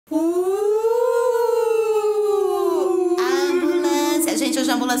A ambulância. Gente, hoje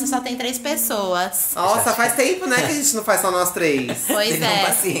a ambulância só tem 3 pessoas. Nossa, faz tempo, né, que a gente não faz só nós 3. Pois Tem nenhum é.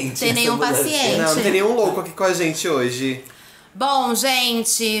 paciente Tem nessa nenhum ambulância. paciente. Não tem nenhum louco aqui com a gente hoje. Bom,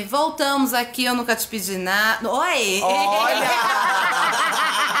 gente, voltamos aqui. Eu nunca te pedi nada. Oi! Olha!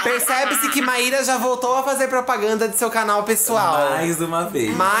 Percebe-se que Maíra já voltou a fazer propaganda de seu canal pessoal. Mais uma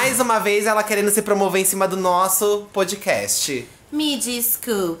vez. Mais uma vez, ela querendo se promover em cima do nosso podcast. Me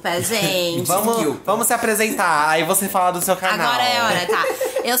desculpa, gente. Vamos se apresentar, aí você fala do seu canal. Agora é a hora, tá?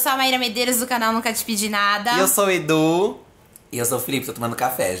 Eu sou a Maíra Medeiros, do canal Nunca Te Pedi Nada. E eu sou o Edu. E eu sou o Felipe, tô tomando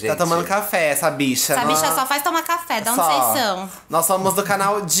café, gente. Tá tomando café, essa bicha. Essa bicha só faz tomar café, de onde vocês são? Nós somos do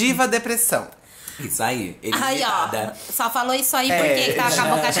canal Diva Depressão. Isso aí, Aí, ó, elimitada. só falou isso aí porque que tava com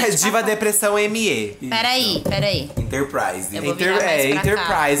a boca cheia de Diva café. Depressão ME. Peraí. Enterprise. Eu vou virar mais pra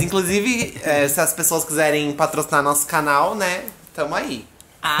Enterprise. Inclusive, se as pessoas quiserem patrocinar nosso canal, né, tamo aí.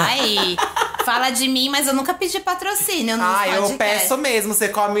 Ai, fala de mim, mas eu nunca pedi patrocínio no Eu podcast. peço mesmo. Você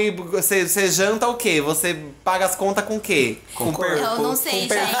come. Você janta o quê? Você paga as contas com o quê? Com Eu não sei,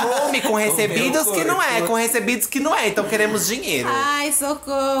 Com gente. perfume, com recebidos meu que não é. corpo. Com recebidos que não é. Então queremos dinheiro. Ai,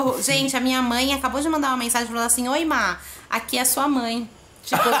 socorro. Gente, a minha mãe acabou de mandar uma mensagem falando assim: Oi, Má, aqui é sua mãe.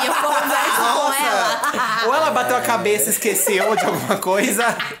 Tipo, e eu converso com ela. Ou ela bateu a cabeça e esqueceu de alguma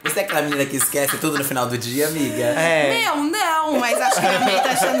coisa. Você é aquela menina que esquece tudo no final do dia, amiga? É. Meu, não, mas acho que a minha mãe tá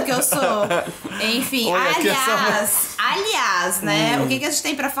achando que eu sou. Enfim, Olha que aliás, né? O que a gente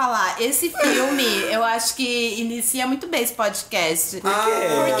tem pra falar? Esse filme, eu acho que inicia muito bem esse podcast. Por quê?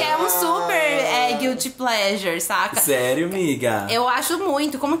 Porque é um super guilty pleasure, saca? Sério, amiga? Eu acho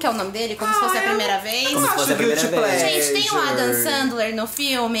muito. Como que é o nome dele? Como se fosse a primeira vez? Como se acho fosse a primeira guilty vez. pleasure. Gente, tem o Adam Sandler no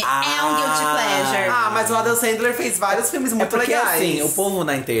filme. É Ah. um guilty pleasure. Mas o Adam Sandler fez vários filmes É muito porque, legais. assim, o povo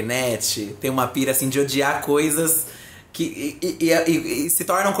na internet tem uma pira, assim, de odiar coisas que e se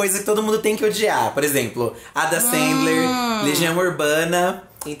tornam coisas que todo mundo tem que odiar. Por exemplo, Adam Sandler, Legião Urbana.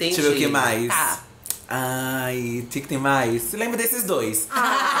 Entendi. Deixa eu ver o que mais. Tá. Ai, o que tem mais? Você lembra desses dois?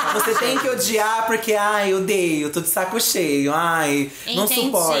 Você tem que odiar porque, ai, odeio, tô de saco cheio, ai, não Entendi.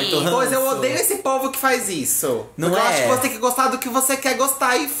 suporto, ranço. Pois eu odeio esse povo que faz isso. Não Porque eu é? acho que você tem que gostar do que você quer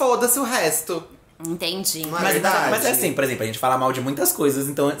gostar e foda-se o resto. Entendi. Não é Mas, verdade. mas é assim, por exemplo, a gente fala mal de muitas coisas,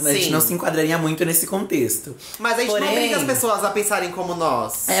 então a gente Sim. não se enquadraria muito nesse contexto. Mas a gente não obriga as pessoas a pensarem como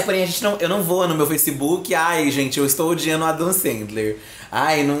nós. Porém, eu não vou no meu Facebook, ai, gente, eu estou odiando o Adam Sandler.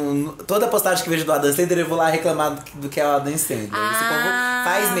 Ai, toda postagem que vejo do Adam Sandler, eu vou lá reclamar do que é o Adam Sandler. Esse povo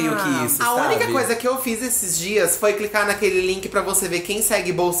faz meio que isso, A sabe? única coisa que eu fiz esses dias foi clicar naquele link pra você ver quem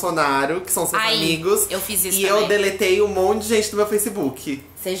segue Bolsonaro, que são seus Ai, amigos. eu fiz isso E também. eu deletei um monte de gente do meu Facebook.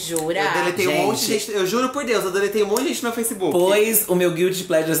 Você jura? Eu deletei um monte de Gente. gente. Eu juro por Deus, eu deletei um monte de gente no meu Facebook. Pois o meu guilty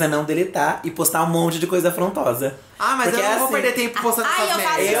pleasures é não deletar e postar um monte de coisa afrontosa. Mas Porque eu não vou assim, perder tempo postando Ai, essas eu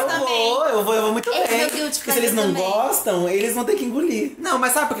faço merdas. isso também. Eu vou muito Esse é bem. meu guilty Porque se eles não pleasure também. gostam, eles vão ter que engolir. Não,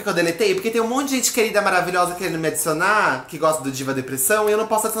 mas sabe por que eu deletei? Porque tem um monte de gente querida, maravilhosa querendo me adicionar, que gosta do Diva Depressão, e eu não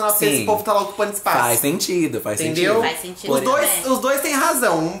posso adicionar porque Sim. esse povo tá lá ocupando espaço. Faz sentido. Entendeu? Faz sentido Os dois têm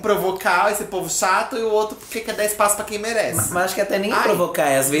razão. Um provocar esse povo chato e o outro porque quer dar espaço pra quem merece. Mas acho que até nem Ai. provocar,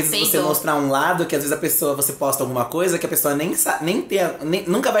 é às vezes você Peidou. mostrar um lado que às vezes a pessoa, você posta alguma coisa que a pessoa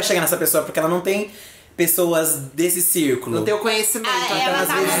nunca vai chegar nessa pessoa porque ela não tem pessoas desse círculo. Não tem o conhecimento. então, Ela às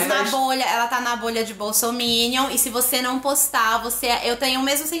tá vezes, na bolha, ela tá na bolha de bolsominion. E se você não postar, eu tenho o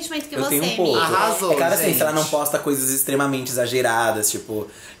mesmo sentimento que Eu você, tenho um pouco. amigo. Arrasou, É claro assim, gente. se ela não posta coisas extremamente exageradas, tipo,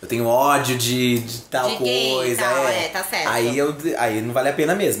 eu tenho ódio de tal De gay e coisa. tal, tá certo. Aí não vale a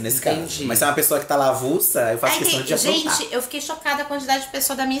pena mesmo, nesse Entendi. caso. Mas se é uma pessoa que tá lá avulsa, eu faço questão de afrontar. Gente, eu fiquei chocada com a quantidade de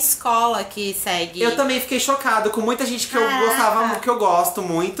pessoa da minha escola que segue. Eu também fiquei chocado com muita gente que eu Caraca. gostava, que eu gosto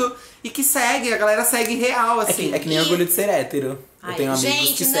muito. E que segue, a galera segue real, assim. É que nem E- orgulho de ser hétero. Ai, Eu tenho amigos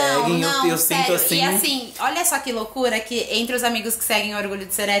gente, que não, seguem, não, eu sinto sério. assim. E assim, olha só que loucura que entre os amigos que seguem o Orgulho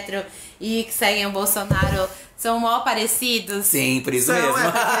de Ser Hétero e que seguem o Bolsonaro são mó parecidos. Sim, por isso São, mesmo.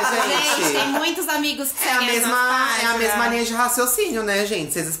 é porque, Gente, tem muitos amigos que É a seguem mesma, essas é a mesma páginas. linha de raciocínio, né,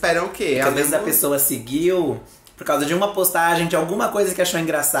 gente? Vocês esperam o quê? Porque às vezes a pessoa seguiu por causa de uma postagem, de alguma coisa que achou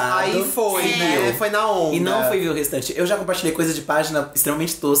engraçado. Aí foi, seguiu. né? Foi na onda. E não foi ver o restante. Eu já compartilhei coisa de página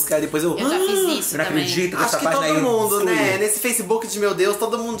extremamente tosca, e depois eu Eu já fiz isso eu não também. acredito que Acho essa que página todo aí mundo, fluiu. né? Nesse Facebook de meu Deus,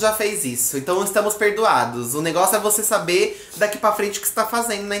 todo mundo já fez isso. Então estamos perdoados. O negócio é você saber daqui pra frente o que você tá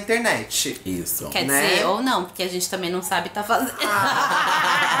fazendo na internet. Isso. Quer né? dizer, ou não, porque a gente também não sabe tá fazendo.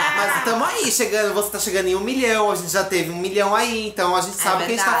 Mas estamos aí, chegando, você tá chegando em 1 milhão, a gente já teve 1 milhão aí, então a gente sabe o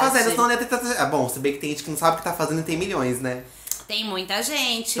que a gente tá verdade. fazendo. Senão não ia ter tanta... Bom, se bem que tem gente que não sabe o que tá fazendo e tem milhões, né? Tem muita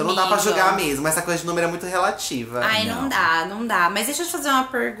gente, Então não dá pra amigo. julgar mesmo. Essa coisa de número é muito relativa. Ai, não dá, não dá. Mas deixa eu te fazer uma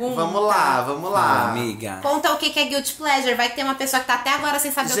pergunta. Vamos lá. Amiga. Conta o que é guilty pleasure. Vai ter uma pessoa que tá até agora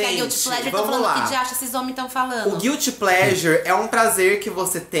sem saber o que é Gente, guilty pleasure. Tô vamos falando lá. que de acha esses homens estão falando. O guilty pleasure é um prazer que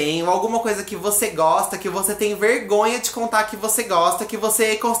você tem, ou alguma coisa que você gosta, que você tem vergonha de contar que você gosta, que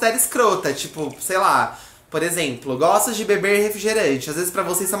você considera escrota. Tipo, sei lá. Por exemplo, gosto de beber refrigerante. Às vezes pra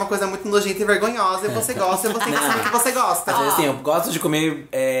você isso é uma coisa muito nojenta e vergonhosa. E você gosta, e você tem que saber que você gosta. Às vezes, assim, eu gosto de comer,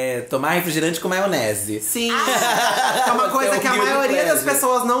 tomar refrigerante com maionese. Sim. É uma coisa que a maioria das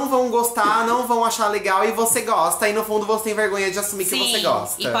pessoas não vão gostar, não vão achar legal. E você gosta. E no fundo você tem vergonha de assumir que você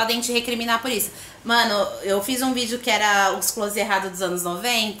gosta. E podem te recriminar por isso. Mano, eu fiz um vídeo que era os close errados dos anos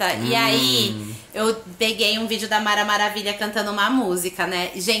 90. E aí, eu peguei um vídeo da Mara Maravilha cantando uma música,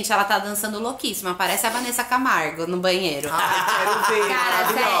 né? Gente, ela tá dançando louquíssima. Parece a Vanessa Camargo no banheiro. Ai, quero ver. Cara,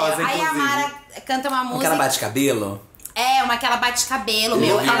 Maravilhosa, sério. Aí a inclusive. Mara canta uma música. Aquela bate cabelo. É, uma que ela bate cabelo,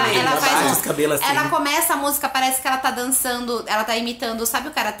 meu. Ela faz bate os cabelos assim. Ela começa a música, parece que ela tá dançando, ela tá imitando, sabe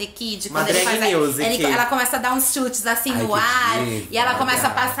o Karate Kid? Uma Quando ele drag faz music. ela começa a dar uns chutes assim Ai, no que ar. chique, E ela começa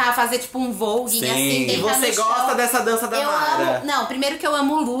a olha. passar a fazer tipo um voguing Sim. assim, E deitando você no chão. gosta dessa dança da Eu Mara? amo, não, primeiro que eu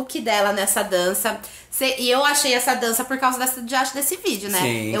amo o look dela nessa dança. E eu achei essa dança por causa desse vídeo, né?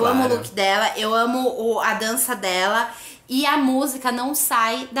 Sim, eu claro. amo o look dela, eu amo a dança dela. E a música não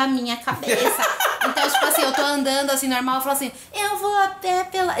sai da minha cabeça. Então, tipo assim, eu tô andando assim, normal, eu falo assim, eu vou até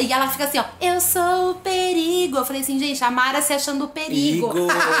pela... E ela fica assim, ó, eu sou o perigo. Eu falei assim, gente, a Mara se achando o perigo.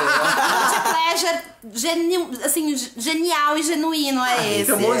 Guilty pleasure assim, genial e genuíno é esse.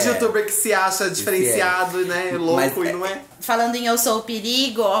 Tem um monte de youtuber que se acha diferenciado, né? Louco Mas e não é. Falando em Eu Sou o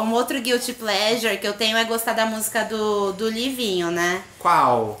Perigo, um outro guilty pleasure que eu tenho é gostar da música do Livinho, né?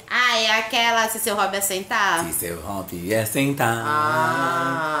 Qual? Ah, é aquela Se Seu Hobby é Sentar. Se seu hobby é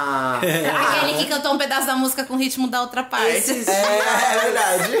sentar. Aquele que cantou um pedaço da música com o ritmo da outra parte. É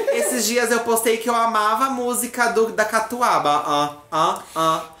verdade. Esses dias eu postei que eu amava a música da Catuaba.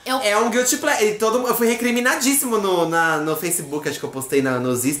 É um guilty pleasure. Eu fui recriminadíssimo no Facebook, acho que eu postei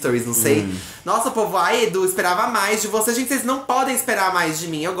nos stories, não sei. Nossa, o povo, ai, Edu, esperava mais de você. Gente, vocês não podem esperar mais de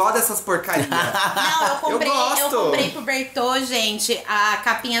mim. Eu gosto dessas porcarias. Não, eu gosto. comprei pro Bertô, gente, a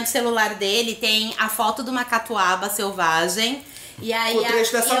capinha do celular dele tem a foto de uma catuaba selvagem. E aí O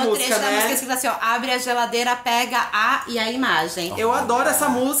trecho dessa o música, trecho da né? música escrito assim, ó, abre a geladeira, pega e a imagem. Eu adoro essa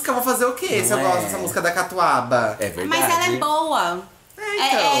música, vou fazer o quê se eu gosto dessa música da Catuaba? É verdade. Mas ela é boa.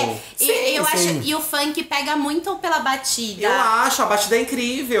 Então. Eu acho, e o funk pega muito pela batida. Eu acho, a batida é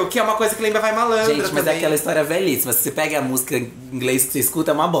incrível, que é uma coisa que lembra Vai Malandra Gente, mas também. é aquela história velhíssima. Se você pega a música em inglês que você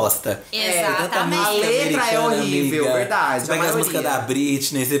escuta, é uma bosta. Exatamente. A letra é horrível, amiga. verdade. Você pega as músicas da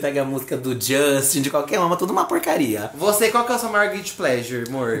Britney, você pega a música do Justin, de qualquer uma, tudo uma porcaria. Você, qual que é o seu maior guilty pleasure,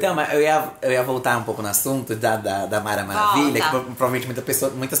 amor? Então, mas eu ia voltar um pouco no assunto da Mara Maravilha, que provavelmente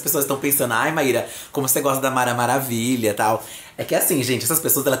muitas pessoas estão pensando, ai, Maíra, como você gosta da Mara Maravilha e tal. É que assim, gente, essas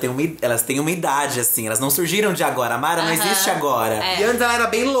pessoas elas têm uma idade, assim, elas não surgiram de agora. A Mara não existe agora. E antes ela era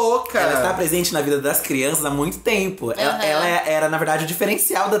bem louca. Ela está presente na vida das crianças há muito tempo. Ela era, na verdade, o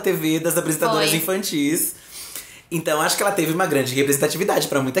diferencial da TV, das apresentadoras infantis. Então, acho que ela teve uma grande representatividade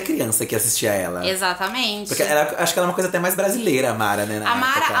pra muita criança que assistia a ela. Exatamente. Porque acho que ela é uma coisa até mais brasileira, a Mara, né? A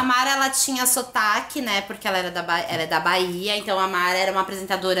Mara, ela tinha sotaque, né? Porque ela é da Bahia. Então, a Mara era uma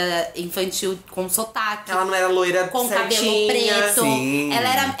apresentadora infantil com sotaque. Ela não era loira com certinha. cabelo preto. Sim.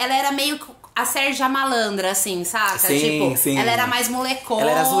 Ela era meio a Sérgia Malandra, assim, saca? Sim, tipo, sim. ela era mais molecona,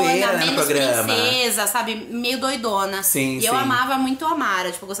 Ela era zoeira, né, no menos programa. princesa, sabe? Meio doidona. Sim, e eu sim. amava muito a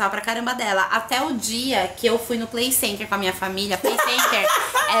Mara, tipo, eu gostava pra caramba dela. Até o dia que eu fui no Play Center com a minha família. Play Center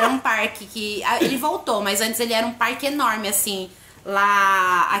era um parque que... Ele voltou, mas antes ele era um parque enorme, assim,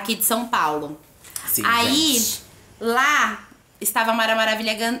 lá aqui de São Paulo. Sim, aí, gente. lá estava a Mara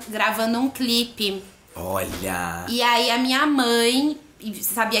Maravilha gravando um clipe. Olha! E aí a minha mãe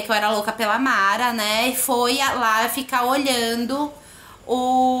sabia que eu era louca pela Mara, né? E foi lá ficar olhando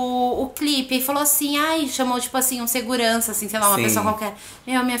o clipe. E falou assim, chamou tipo assim, um segurança, assim, sei lá, uma Sim. pessoa qualquer.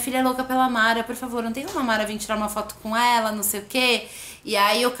 Minha filha é louca pela Mara, por favor, não tem uma Mara vir tirar uma foto com ela, não sei o quê. E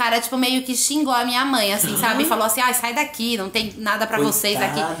aí o cara, tipo, meio que xingou a minha mãe, assim, sabe? E falou assim, sai daqui, não tem nada pra vocês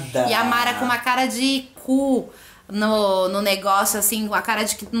aqui. Coitada. E a Mara com uma cara de cu no negócio, assim, com a cara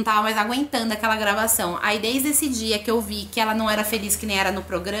de que não tava mais aguentando aquela gravação. Aí desde esse dia que eu vi que ela não era feliz que nem era no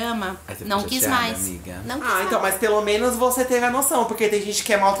programa, Aí você não ficou quis chateada, mais. amiga. Não quis mais. Então, mas pelo menos você teve a noção, porque tem gente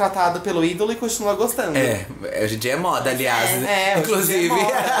que é maltratado pelo ídolo e continua gostando. Hoje em dia é moda, aliás. hoje em dia é Inclusive.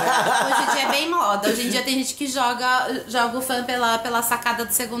 moda. Hoje em dia é bem moda. Hoje em dia tem gente que joga o fã pela sacada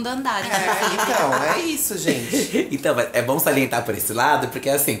do segundo andar. Então, é isso, gente. Então, é bom salientar por esse lado, porque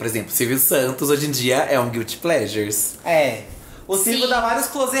assim, por exemplo, Silvio Santos hoje em dia é um guilty pleasures. O Silvio Sim. dá vários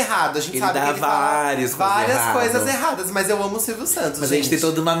close errados. A gente Ele sabe dá que ele fala vários close várias errado. coisas erradas. Mas eu amo o Silvio Santos, Mas a gente tem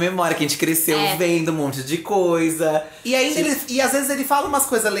toda uma memória que a gente cresceu vendo um monte de coisa. E ainda e às vezes ele fala umas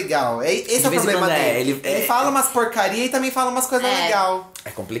coisas legais. Esse é o vez em problema quando dele. Ele fala umas porcaria e também fala umas coisas legais. É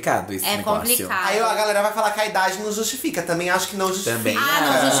complicado esse É negócio. complicado. Aí a galera vai falar que a idade não justifica. Também acho que não justifica. Também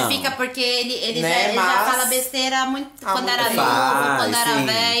Não justifica porque ele Né, ele já mas- fala besteira muito quando era muito novo, quando sim.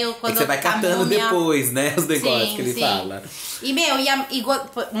 era velho, quando É que você vai catando múmia. depois, né? Os negócios Sim, que ele sim. fala. E,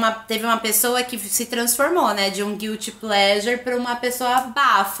 teve uma pessoa que se transformou, né? De um guilty pleasure pra uma pessoa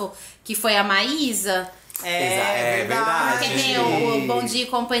bafo, que foi a Maísa. É verdade. Porque, o Bom Dia e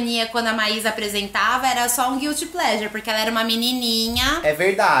Companhia, quando a Maísa apresentava, era só um guilty pleasure, porque ela era uma menininha. É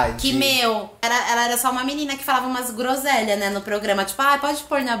verdade. Que, ela era só uma menina que falava umas groselhas, né, no programa. Tipo, pode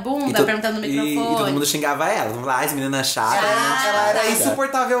pôr na bunda, perguntando no microfone. E todo mundo xingava ela. Vamos lá, as meninas chatas. Ela era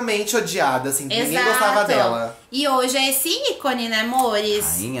insuportavelmente odiada, assim. Ninguém gostava dela. E hoje é esse ícone, né, amores?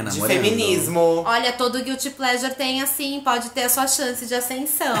 Rainha, De namorando. feminismo. Olha, todo guilty pleasure tem, assim, pode ter a sua chance de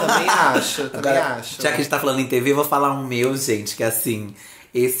ascensão. Também acho, também Agora, acho. já que a gente tá falando em TV, eu vou falar um meu, gente, que assim…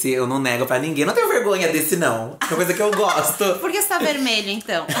 Esse eu não nego pra ninguém. Não tenho vergonha desse, não. É uma coisa que eu gosto. Por que você tá vermelho,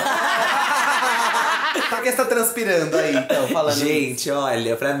 então? Por que você tá transpirando aí, então, falando Gente,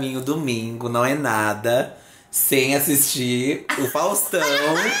 olha, pra mim o domingo não é nada sem assistir o Faustão.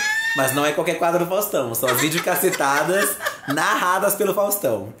 Mas não é qualquer quadro do Faustão. São as videocacetadas narradas pelo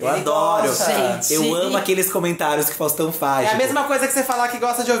Faustão. Eu Ele adoro. gosta. Gente. Eu amo aqueles comentários que o Faustão faz. É a tipo, mesma coisa que você falar que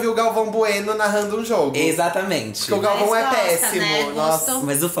gosta de ouvir o Galvão Bueno narrando um jogo. Exatamente. Porque o Galvão Mas é gosta, péssimo. né? Nossa. Gostou.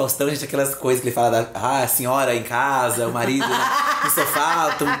 Mas o Faustão, gente, aquelas coisas que ele fala a senhora em casa, o marido no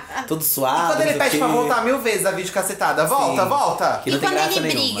sofá, todo suado. Quando ele não sei pede o pra quê. voltar 1000 vezes a videocacetada, volta, Sim. volta. Que E não tem quando graça ele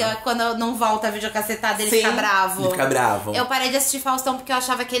nenhuma. briga, quando não volta a videocassetada, ele Sim. fica bravo. Ele fica bravo. Eu parei de assistir Faustão porque eu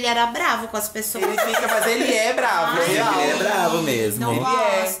achava que ele era bravo com as pessoas. Ele fica, mas ele é bravo, Ai, real. Ele é bravo mesmo. Não Ele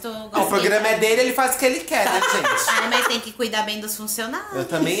gosto. O programa é dele, ele faz o que ele quer, né, gente? Ai, mas tem que cuidar bem dos funcionários. Eu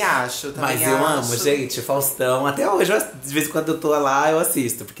também acho, Mas eu amo, gente, Faustão. Até hoje, de vez em quando eu tô lá, eu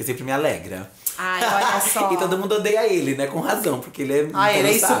assisto, porque sempre me alegra. Ai, olha só. E todo mundo odeia ele, né? Com razão, porque ele é. Ah,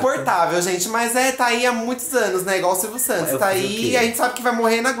 ele é um saco. insuportável, gente. Mas tá aí há muitos anos, né? Igual o Silvio Santos. Eu Tá fazer o aí quê? e a gente sabe que vai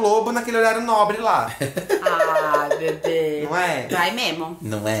morrer na Globo, naquele horário nobre lá. Ai, bebê. Não é? Vai mesmo.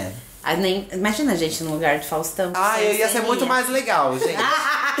 Não é? Imagina a gente no lugar de Faustão. Ah, eu ia ser muito mais legal, gente.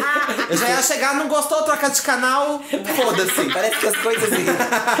 Eu já ia chegar, não gostou, troca de canal, foda-se. Parece que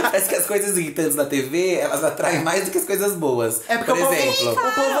as coisas irritantes na TV, elas atraem mais do que as coisas boas. É porque Por o exemplo.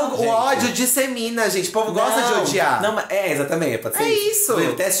 povo, o Gente. ódio dissemina, gente. O povo gosta de odiar. Não, mas exatamente, pode ser É isso. Por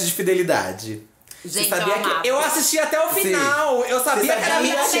exemplo, teste de fidelidade. Gente, Você sabia eu amava. Eu assisti até o final. Eu sabia que era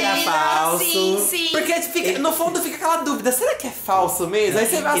sabia que mentira. era falso. Sim, sim. Porque no fundo fica aquela dúvida, será que é falso mesmo? Aí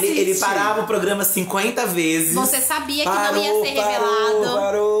você vai assistir. Ele parava o programa 50 vezes. Você sabia que não ia ser revelado.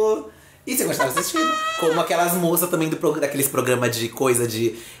 Parou. E você gostava de assistir. Como aquelas moças também daqueles programas de coisa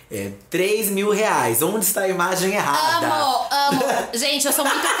de 3 mil reais. Onde está a imagem errada? Amo. Gente, eu sou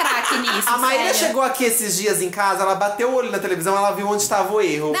muito craque nisso. A Maíra sério. chegou aqui esses dias em casa, ela bateu o olho na televisão, ela viu onde estava o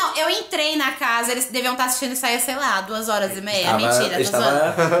erro. Não, eu entrei na casa, eles deviam estar assistindo isso aí, sei lá, 2h30. Mentira, tô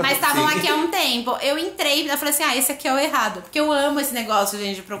estava- zoando. Mas estavam Sim. aqui há um tempo. Eu entrei e eu falei assim, esse aqui é o errado. Porque eu amo esse negócio,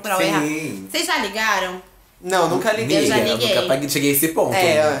 gente, de procurar o Sim. errado. Vocês já ligaram? Não, nunca liguei. Eu já Amiga, liguei. nunca cheguei a esse ponto.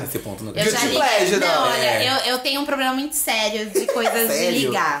 É. Esse ponto nunca Eu já Guilty liguei. pleasure, Não, não. olha, eu tenho um problema muito sério de coisas de Sério?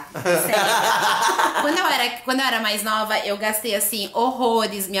 ligar. Sério. Quando eu era mais nova, eu gastei, assim,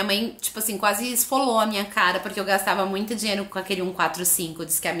 horrores. Minha mãe, tipo assim, quase esfolou a minha cara, porque eu gastava muito dinheiro com aquele 145,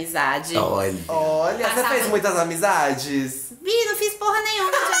 diz que é amizade. Olha. Olha, você Passava- fez muitas amizades? Vi, não fiz porra nenhuma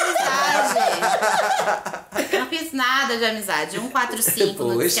de amizade. Não fiz nada de amizade. 145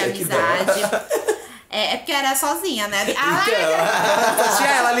 no Disque Poxa, que dó. Amizade. É porque eu era sozinha, né? Só tinha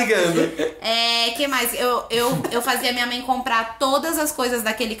ela ligando. Que mais? Eu fazia minha mãe comprar todas as coisas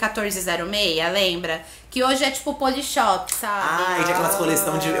daquele 1406, lembra? Que hoje é tipo Polishop, sabe? Ah, e tinha aquelas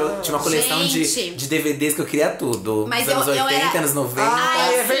coleções de. Eu tinha uma coleção Gente. de DVDs que eu queria tudo. Mas Nos anos eu 80, era- anos 90.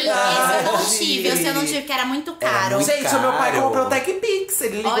 Ai, é sim, verdade. esse eu não tive. Esse eu não tive, que era muito caro. muito Gente, o meu pai caro. comprou o TechPix.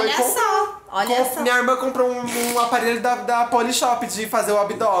 Ele ligou Olha e comprou. só, olha só. Minha irmã comprou um aparelho da Polishop de fazer o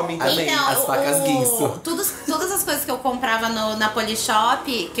abdômen também. Então, As facas guinso. todas as coisas que eu comprava na Polishop,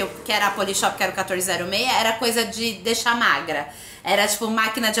 que era a Polishop, que era o 1406, era coisa de deixar magra. Era tipo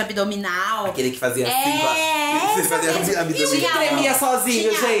máquina de abdominal. Aquele que fazia assim, Você fazia abdominal. E tremia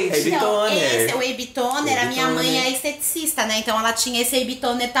sozinho, gente. Esse, o Baby Toner, a minha mãe é esteticista, né? Então ela tinha esse Baby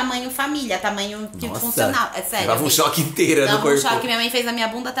Toner tamanho família, tamanho que funcional. É sério. Dava um choque inteiro no corpo. Um choque. Minha mãe fez a minha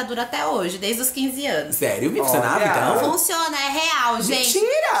bunda, tá dura até hoje, desde os 15 anos. Sério? Me funcionava então? Funciona, é real, gente.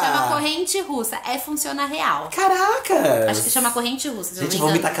 Mentira! Chama corrente russa. Funciona real. Caraca! Acho que chama corrente russa. Gente,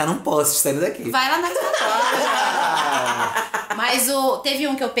 vamos me tacar num poste saindo daqui. Vai lá na Mas teve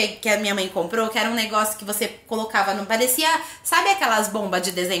um que eu peguei, que a minha mãe comprou, que era um negócio que você colocava no. Parecia. Sabe aquelas bombas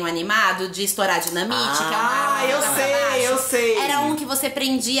de desenho animado de estourar dinamite? Que é uma, eu sei. Era um que você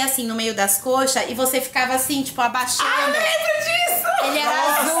prendia assim no meio das coxas e você ficava assim, tipo, abaixando. Eu lembro disso! Ele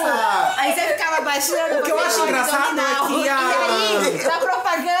era azul. Aí você ficava abaixando. O que eu acho engraçado é que E aí, na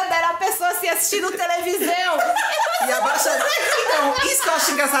propaganda, era a pessoa assim assistindo televisão. E abaixando. Então, isso que eu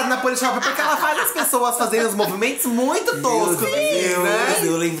acho engraçado na Polishop é porque ela faz as pessoas fazerem os movimentos muito toscos. Né?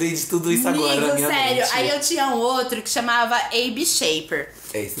 Eu lembrei de tudo isso agora na minha sério. mente. Aí eu tinha um outro que chamava AB Shaper.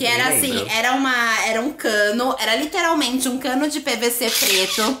 Que era assim, era um cano, era literalmente um cano de PVC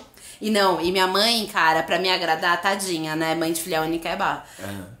preto. E minha mãe, cara, pra me agradar, tadinha, né? Mãe de filha única é barra.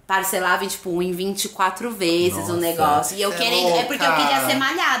 Parcelava em 24 vezes o negócio. E eu querendo. É porque eu queria ser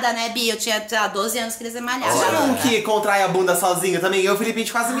malhada, né, Bi? Eu tinha 12 anos, queria ser malhada. Sabe um que contrai a bunda sozinho também? Eu e o Felipe, a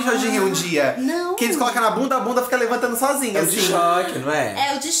gente quase mijou de rir um dia. Não. Que eles colocam na bunda, a bunda fica levantando sozinha. É o de choque, não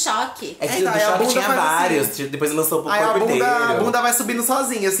é? É o de choque. É que o de choque tinha vários. Assim. Depois ele lançou pro corpo inteiro. A bunda vai subindo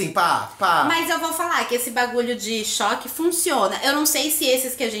sozinha, assim, pá. Mas eu vou falar que esse bagulho de choque funciona. Eu não sei se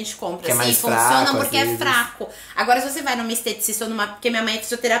esses que a gente compra que assim funcionam porque é fraco. Agora, se você vai numa esteticista ou numa. Porque minha mãe é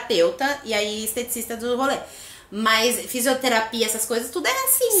fisioterapeuta e aí esteticista do rolê. Mas fisioterapia, essas coisas, tudo é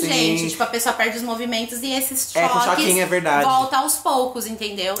assim, gente. Tipo, a pessoa perde os movimentos e esses choques com choquinho, é verdade. Volta aos poucos,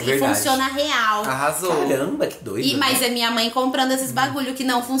 entendeu? Verdade. E funciona real. Arrasou. Caramba, que doido. Mas é minha mãe comprando esses bagulho que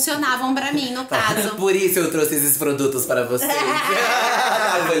não funcionavam pra mim, no caso. Por isso eu trouxe esses produtos para vocês.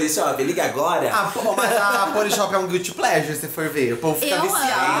 Polishop, liga agora. Mas a Polishop é um guilty pleasure, se for ver. O povo fica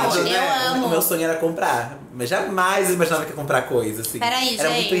viciado, né? Eu amo. O meu sonho era comprar. Mas jamais imaginava que ia comprar coisa, assim. Peraí, era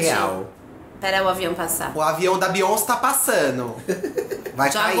gente. muito real. Espera o avião passar. O avião da Beyoncé tá passando.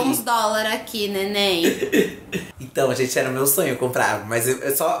 Vai cair. Joga uns dólares aqui, neném. Então, gente, era o meu sonho comprar. Mas eu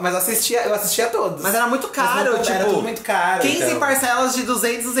assistia todos. Mas era muito caro, tipo. Era tudo muito caro. 15 parcelas de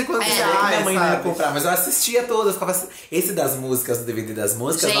 200, não sei quantos reais. Minha mãe não ia sabe? comprar, mas eu assistia todos. Esse das músicas, do DVD das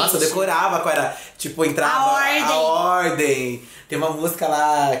músicas, Gente. nossa, eu decorava qual era. Tipo, entrava a ordem. Tem uma música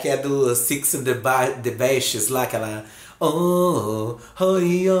lá que é do Six of the Bashes, lá, aquela. Oh,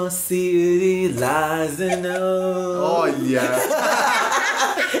 your city lies in Olha!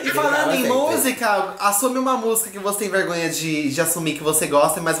 E falando em música, assume uma música que você tem vergonha de assumir que você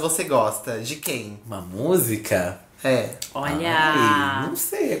gosta, mas você gosta. De quem? Uma música? É. Olha! Ai, não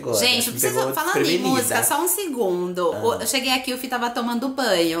sei agora. Gente, falando em música, só um segundo. Eu cheguei aqui, o Fih tava tomando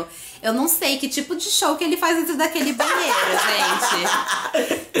banho. Eu não sei que tipo de show que ele faz dentro daquele banheiro,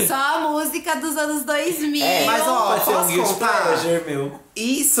 gente. Só a música dos anos 2000. Mas ó, pode ser um posso guilty contar? pleasure, meu.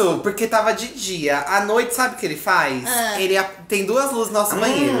 Isso, porque tava de dia. À noite, sabe o que ele faz? Ele tem duas luzes no nosso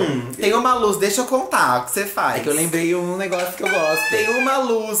banheiro. Tem uma luz, deixa eu contar o que você faz. É que eu lembrei um negócio que eu gosto. Tem uma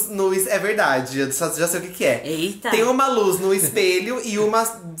luz no... É verdade, eu já sei o que é. Eita. Tem uma luz no espelho e uma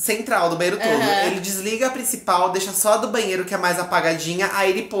central do banheiro todo. Ele desliga a principal, deixa só a do banheiro, que é mais apagadinha. Aí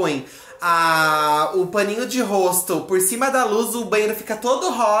ele põe o paninho de rosto por cima da luz, o banheiro fica todo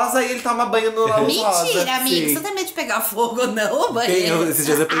rosa e ele toma banho no luz rosa. Mentira, amigo. Sim. Você tem medo de pegar fogo, não, o banheiro? Esses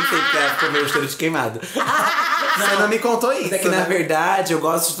dias eu pensei que ficou meio cheiro de queimado. Você não me contou isso, É que né? na verdade eu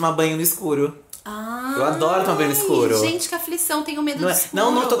gosto de tomar banho no escuro. Eu adoro tomar banho no escuro. Gente, que aflição, tenho medo Não, do é,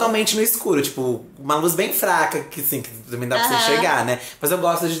 escuro. não totalmente no escuro, tipo, uma luz bem fraca, que assim, que também dá pra você enxergar, né? Mas eu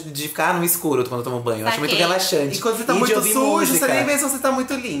gosto de ficar no escuro quando eu tomo banho. Eu acho muito relaxante. E quando você tá de muito ouvir sujo, música. você nem vê se você tá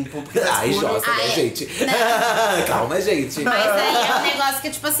muito limpo. Porque tá Ai, escuro. jossa, né, gente? Calma, gente. Mas aí é um negócio que,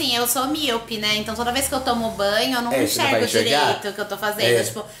 tipo assim, eu sou míope, né? Então toda vez que eu tomo banho, eu não Você não enxergo vai enxergar? direito o que eu tô fazendo.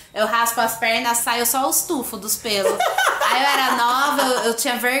 Tipo, eu raspo as pernas, saio só os tufos dos pelos. Aí eu era nova, eu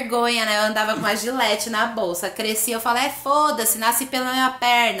tinha vergonha, né? Eu andava com uma gilete na bolsa. Cresci, eu falei, foda-se, nasce pela minha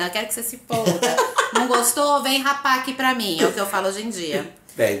perna, quero que você se foda. Não gostou? Vem rapar aqui pra mim. É o que eu falo hoje em dia.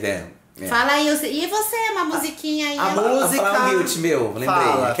 Fala aí, e você, uma musiquinha aí? música- Vou falar um guilty meu, lembrei.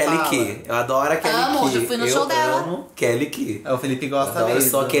 Fala, Kelly fala. Key. Eu adoro a Kelly Amo, Key. já fui no show dela. Eu amo Kelly Key. O Felipe gosta Adoro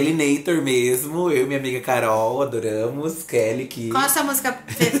mesmo. só Kelly Nator mesmo. Eu e minha amiga Carol adoramos Kelly Key. Qual é a sua música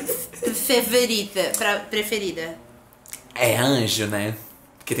preferida? É Anjo, né?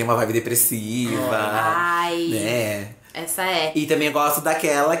 Porque tem uma vibe depressiva. Ai. Né? Essa é. E também gosto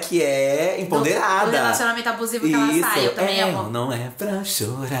daquela que é empoderada. Do relacionamento abusivo que ela sai, eu também amo. Não é pra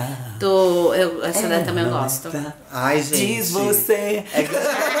chorar. Essa daí também eu gosto. Ai, gente. Diz você.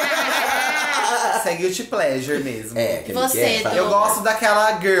 Isso é guilty pleasure mesmo. Você, Eu gosto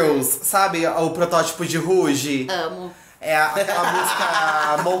daquela Girls, sabe? O protótipo de Rouge. Amo. É aquela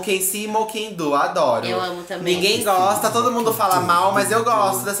música Mo Quem Si, Mo Quem Do, adoro. Eu amo também. Ninguém gosta, todo mundo fala mal, mas eu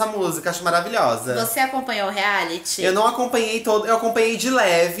gosto dessa música, acho maravilhosa. Você acompanhou o reality? Eu não acompanhei todo, eu acompanhei de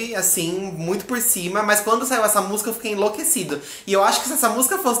leve, assim, muito por cima, mas quando saiu essa música eu fiquei enlouquecido. E eu acho que se essa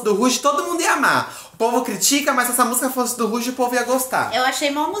música fosse do Rouge, todo mundo ia amar. O povo critica, mas se essa música fosse do Rouge, o povo ia gostar. Eu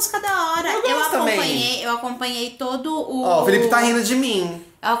achei uma música da hora. Eu acompanhei todo o. Ó, o Felipe tá rindo de mim.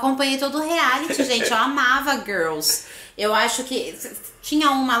 Eu acompanhei todo o reality, gente. Eu amava Girls. Eu acho que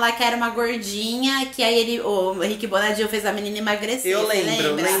tinha uma lá que era uma gordinha, que aí o Rick Bonadio fez a menina emagrecer. Eu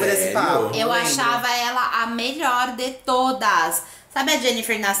lembro esse papo. Eu achava ela a melhor de todas. Sabe a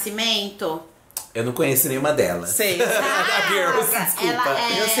Jennifer Nascimento? Eu não conheço nenhuma delas. Sei. Girls, desculpa.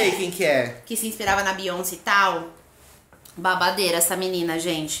 Eu sei quem que é. Que se inspirava na Beyoncé e tal. Babadeira essa menina,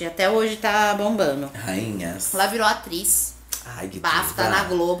 gente. Até hoje tá bombando. Rainhas. Ela virou atriz. Ai, que Bafo, tá diva. na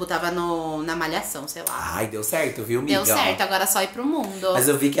Globo, tava na Malhação, sei lá. Ai, deu certo, viu, amiga? Deu certo, agora é só ir pro mundo. Mas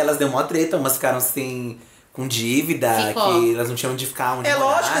eu vi que elas deu mó treta, umas ficaram assim, com dívida, Ficou. que elas não tinham onde ficar, onde É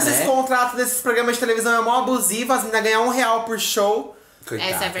morar, lógico que esses né? contratos desses programas de televisão é mó abusivo, as meninas ganham R$1 por show.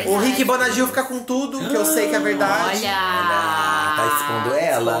 Coitada. Essa é verdade. O Rick Bonadio fica com tudo, que eu sei que é verdade. Olha, tá expondo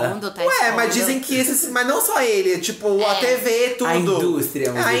ela. Tá Ué, expondo. mas dizem que esses. Mas não só ele, tipo, a TV, tudo. A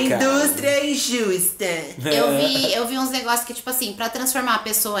indústria musical. A indústria é injusta. Eu vi uns negócios que, tipo assim, pra transformar a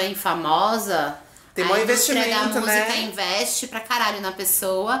pessoa em famosa, Tem a mó indústria investimento, da música né? investe pra caralho na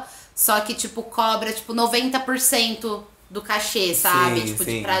pessoa, só que, tipo, cobra, tipo, 90% do cachê, sabe? Sim, tipo,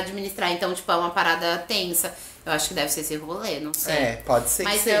 sim. pra administrar. Então, tipo, é uma parada tensa. Eu acho que deve ser esse rolê, não sei. É, pode ser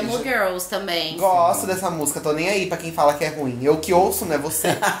Mas que eu amo seja. Girls também. Gosto dessa música, tô nem aí pra quem fala que é ruim. Eu que ouço, não é você.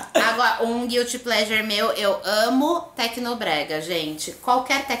 Agora, um guilty pleasure meu, eu amo tecnobrega, gente.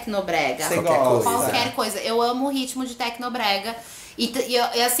 Qualquer tecnobrega. Você Qualquer gosta. coisa. Qualquer coisa. Eu amo o ritmo de tecnobrega. E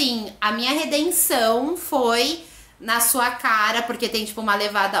assim, a minha redenção foi na sua cara, porque tem tipo uma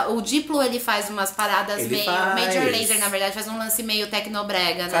levada. O Diplo ele faz umas paradas Ele meio. faz. Major Lazer, na verdade, faz um lance meio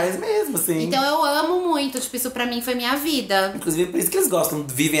tecnobrega, né? Faz mesmo, sim. Então eu amo muito, tipo, isso pra mim foi minha vida. Inclusive, por isso que eles gostam,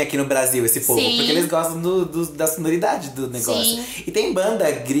 vivem aqui no Brasil, esse povo. Sim. Porque eles gostam da sonoridade do negócio. Sim. E tem banda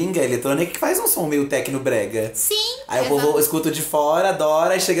gringa eletrônica que faz um som meio tecno-brega. Sim. Aí o povo escuta de fora,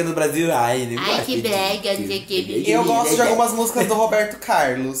 adora, e chega no Brasil, ai, não Ai, gosto que brega, que Eu gosto de algumas músicas do Roberto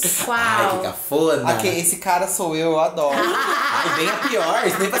Carlos. Qual? Ai, que cafona. Esse cara sou eu adoro. Ai, bem a pior.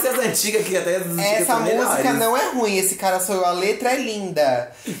 Isso nem pra ser as antigas, que até as antigas Essa são música melhores. não é ruim, esse cara sou eu, a letra é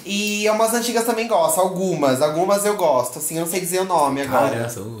linda. E umas antigas também gosto, algumas eu gosto, assim, eu não sei dizer o nome agora. Cara,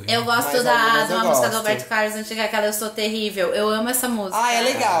 sou Eu gosto Mas de algumas eu uma música do gosto. Roberto Carlos antiga, aquela Eu Sou Terrível. Eu amo essa música. Ah, é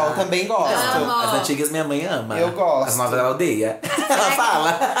legal, também gosto. Amo. As antigas minha mãe ama. Eu gosto. As novas ela odeia. Ela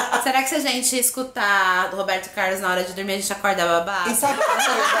fala. Será que se a gente escutar do Roberto Carlos na hora de dormir, a gente acorda babado? E sabe uma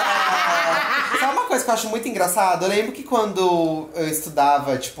coisa? Sabe uma coisa que eu acho muito engraçado? Eu lembro que quando eu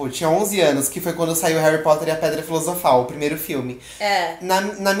estudava, tipo, tinha 11 anos, que foi quando saiu Harry Potter e a Pedra Filosofal, o primeiro filme. É.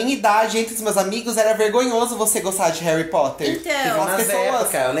 Na minha idade, entre os meus amigos, era vergonhoso você gostar de Harry Potter. Então. As Nas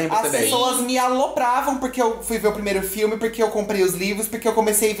épocas, eu lembro as também. pessoas me alopravam porque eu fui ver o primeiro filme, porque eu comprei os livros, porque eu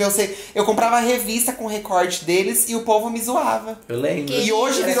comecei a ver. Eu comprava a revista com recorte deles e o povo me zoava. Eu lembro. E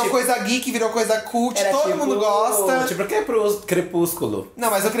hoje Era virou tipo- coisa geek, virou coisa cult, era todo tipo- mundo gosta. Tipo Crepúsculo. Não,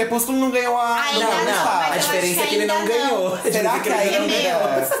 mas o Crepúsculo não ganhou a. Ainda Não, não, a mas eu diferença acho é que ele que não ainda ganhou. Será que É ainda?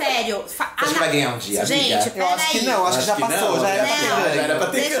 meu, sério. Acho que vai ganhar um dia, Gente, amiga. Eu acho que não, acho que já Acho que passou, não. já era pra Não, ter ganho. já era pra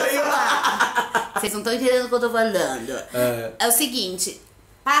ter Deixa eu ganho. falar. Vocês não estão entendendo o que eu tô falando. É o seguinte,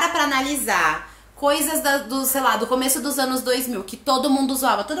 pra analisar coisas do começo dos anos 2000, que todo mundo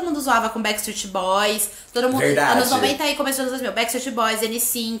zoava. Todo mundo zoava com Backstreet Boys, todo mundo, Verdade. anos 90 e começo dos anos 2000, Backstreet Boys,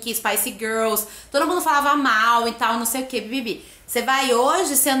 NSYNC, Spice Girls, todo mundo falava mal e tal, não sei o que, bibi. Você vai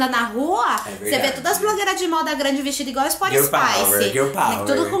hoje, você anda na rua, você vê verdade. todas as blogueiras de moda grande vestidas igual a Sport Girl Spice. power, girl power.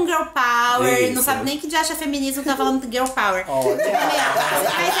 Tudo com girl power, não Isso. sabe nem que de acha feminismo, tá falando de girl power. Olha.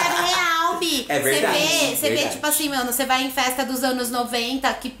 Mas é real, Bi. É verdade, Você vê, verdade. tipo assim, mano, você vai em festa dos anos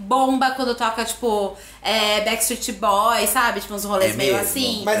 90, que bomba quando toca, tipo, Backstreet Boys, sabe? Tipo, uns rolês É meio mesmo.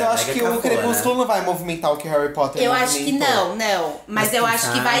 assim. Mas eu É acho mega que o cafona. Crepúsculo não vai movimentar o que Harry Potter Eu acho que movimentou. não. Mas Mas eu quem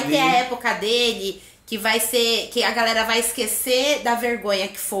acho que vai sabe? ter a época dele que vai ser. Que a galera vai esquecer da vergonha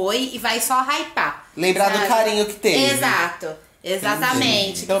que foi e vai só hypar. Lembrar do sabe? carinho que teve. Exato.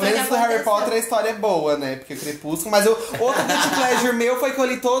 Exatamente. Pelo menos do Harry Potter a história é boa, né? Porque o Crepúsculo. Mas outro guilty pleasure meu foi que eu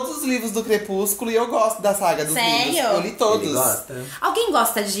li todos os livros do Crepúsculo e eu gosto da saga dos livros. Eu li todos. Ele gosta. Alguém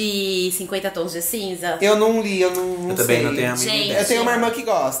gosta de 50 Tons de Cinza? Eu não li, eu não Eu também não tenho a mínima ideia. Eu tenho uma irmã que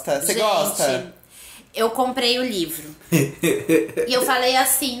gosta. Você gosta? Eu comprei o livro. E eu falei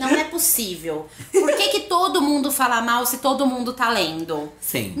assim, não é possível. Por que todo mundo fala mal se todo mundo tá lendo?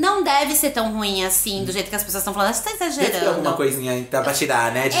 Sim. Não deve ser tão ruim assim, do jeito que as pessoas estão falando. Você tá exagerando. Deve ter alguma coisinha pra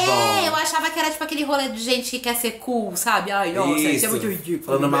tirar, né? De bom. Eu achava que era tipo aquele rolê de gente que quer ser cool, sabe? Ai, nossa, isso é muito ridículo.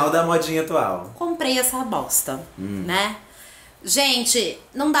 Falando mal da modinha atual. Comprei essa bosta, né? Gente,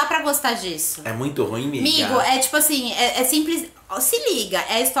 não dá pra gostar disso. É muito ruim, amiga. Amigo, é tipo assim, é simples. Se liga,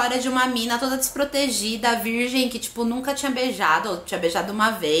 é a história de uma mina toda desprotegida, virgem, que tipo nunca tinha beijado, ou tinha beijado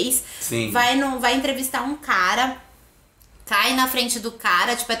uma vez. Sim. Vai entrevistar um cara, cai na frente do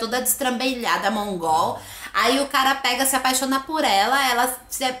cara, tipo, é toda destrambelhada, mongol. Aí o cara pega, se apaixona por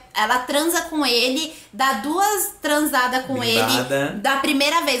ela transa com ele, dá 2 transadas com Bimbada. ele da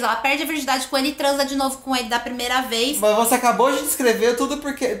primeira vez. Ela perde a virgindade com ele e transa de novo com ele da primeira vez. Mas você acabou de descrever tudo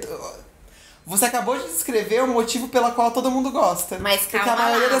porque... Você acabou de descrever o motivo pela qual todo mundo gosta. Mas calma porque a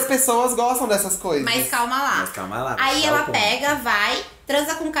maioria lá. das pessoas gostam dessas coisas. Mas calma lá. Aí ela pega, vai,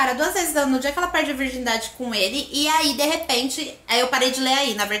 transa com o cara 2 vezes no dia que ela perde a virgindade com ele. E aí, de repente, aí eu parei de ler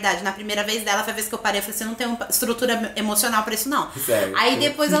aí, na verdade. Na primeira vez dela, foi a vez que eu parei, eu falei assim, eu não tenho estrutura emocional pra isso, não. Sério? Aí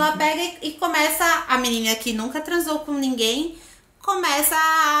depois ela pega e começa, a menina que nunca transou com ninguém, começa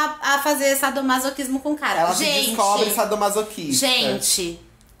a fazer sadomasoquismo com o cara. Ela se descobre sadomasoquista. Gente,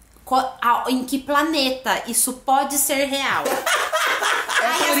 em que planeta isso pode ser real?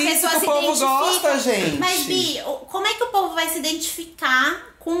 É por isso que o povo gosta, gente. Mas, Bi, como é que o povo vai se identificar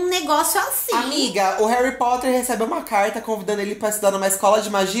com um negócio assim? Amiga, o Harry Potter recebe uma carta convidando ele pra estudar numa escola de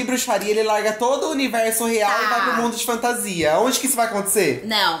magia e bruxaria. Ele larga todo o universo real e vai pro mundo de fantasia. Onde que isso vai acontecer?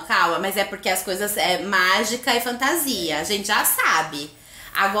 Não, calma, mas é porque as coisas é mágica e fantasia. A gente já sabe.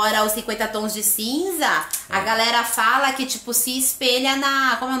 Agora, os 50 Tons de Cinza, a galera fala que, tipo, se espelha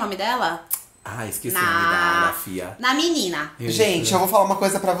na... Como é o nome dela? Ah, esqueci o nome da Fia. Na menina. Gente, eu vou falar uma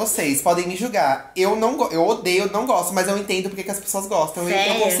coisa pra vocês. Podem me julgar. Eu odeio, eu não gosto, mas eu entendo porque que as pessoas gostam.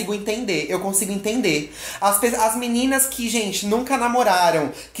 Eu consigo entender. As meninas que, gente, nunca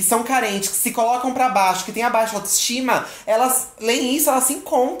namoraram, que são carentes, que se colocam pra baixo, que têm a baixa autoestima, elas leem isso, elas se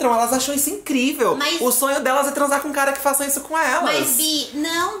encontram, elas acham isso incrível. O sonho delas é transar com um cara que faça isso com elas. Mas,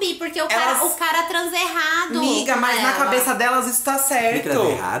 Bi, porque o cara transa errado. Amiga, mas na cabeça delas isso tá certo. Transa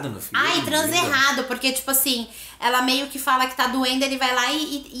errado no filme? Ai, transa errado, porque, tipo assim, ela meio que fala que tá doendo, ele vai lá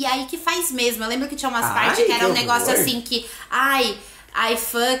e aí que faz mesmo. Eu lembro que tinha umas partes que era um negócio assim que, I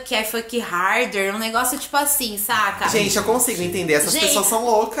fuck harder, um negócio tipo assim, saca? Gente, eu consigo entender, essas pessoas são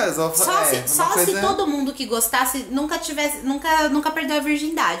loucas. Se todo mundo que gostasse nunca perdeu a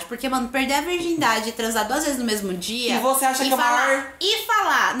virgindade. Porque, mano, perder a virgindade e transar 2 vezes no mesmo dia. E você acha que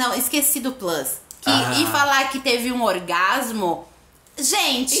não, esqueci do plus. E falar que teve um orgasmo.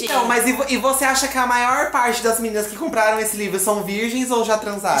 Gente! Então, mas e você acha que a maior parte das meninas que compraram esse livro são virgens ou já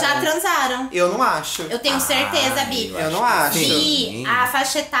transaram? Já transaram. Eu não acho. Eu tenho certeza, Bi. Eu não acho. Bi, a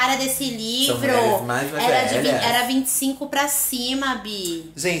faixa etária desse livro era 25 pra cima, Bi.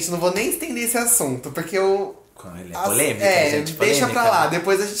 Gente, não vou nem estender esse assunto, porque eu... Ele é polêmica, gente. Deixa pra lá,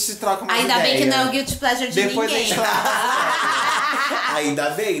 depois a gente troca uma ideia. Ainda bem que não é o guilty pleasure de ninguém. Ainda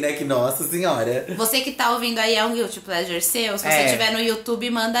bem, né? Que nossa senhora. Você que tá ouvindo aí é um guilty pleasure seu. Se você tiver no YouTube,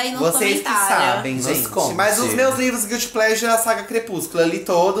 manda aí no comentário. Vocês que sabem, gente. Mas os meus livros guilty pleasure é a saga Crepúsculo. Eu li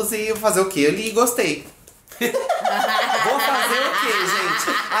todos e vou fazer o quê? Eu li e gostei. Vou fazer o quê,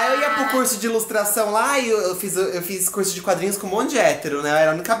 gente? Aí eu ia pro curso de ilustração lá e eu fiz curso de quadrinhos com um monte de hétero, né? Eu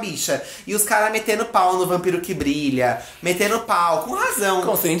era a única bicha. E os caras metendo pau no Vampiro que Brilha, metendo pau, com razão.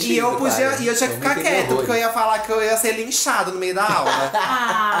 Com sentido, e eu tinha que ficar quieto, porque eu ia falar que eu ia ser linchado no meio da aula.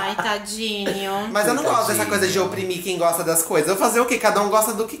 Ai, tadinho. Mas eu não gosto dessa coisa de oprimir quem gosta das coisas. Eu vou fazer o quê? Cada um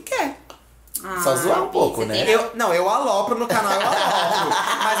gosta do que quer. Só zoar um pouco, né? Eu alopro no canal, eu alopro.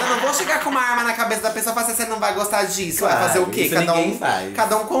 Mas eu não vou chegar com uma arma na cabeça da pessoa e falar assim, você não vai gostar disso. Claro, vai fazer o quê?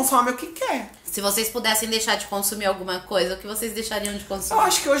 Cada um consome o que quer. Se vocês pudessem deixar de consumir alguma coisa, o que vocês deixariam de consumir? Eu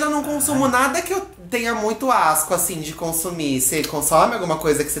acho que hoje eu não consumo nada que eu tenha muito asco, assim, de consumir. Você consome alguma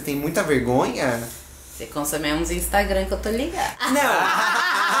coisa que você tem muita vergonha? Você consome uns Instagram que eu tô ligada.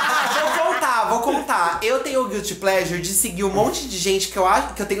 Não. Vou contar. Eu tenho o guilty pleasure de seguir um monte de gente que eu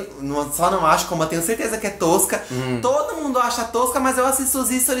acho que eu tenho. Só não acho, como eu tenho certeza que é tosca. Todo mundo acha tosca, mas eu assisto os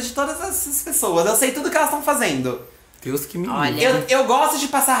stories de todas essas pessoas. Eu sei tudo que elas estão fazendo. Deus que me olha. Eu gosto de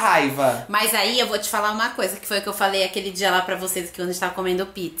passar raiva. Mas aí eu vou te falar uma coisa, que foi o que eu falei aquele dia lá pra vocês, que quando a gente tava comendo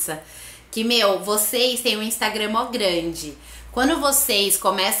pizza. Que, vocês têm um Instagram mó grande. Quando vocês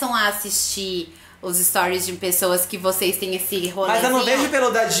começam a assistir os stories de pessoas que vocês têm esse rolezinho... Mas eu não vejo pelo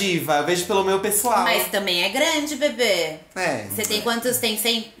da diva, eu vejo pelo meu pessoal. Mas também é grande, bebê. É. Você tem quantos? Tem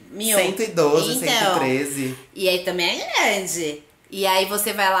 100 mil? 112, então, 113. E aí também é grande. E aí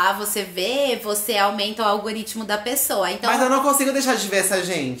você vai lá, você vê, você aumenta o algoritmo da pessoa. Então, Mas eu não consigo deixar de ver essa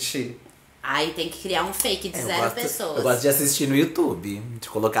gente. aí tem que criar um fake de 0 pessoas. Eu gosto de assistir no YouTube. De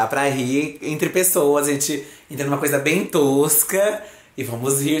colocar pra rir entre pessoas. A gente entra numa coisa bem tosca. E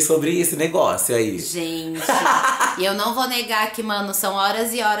vamos rir sobre esse negócio aí. Gente, e eu não vou negar que, mano, são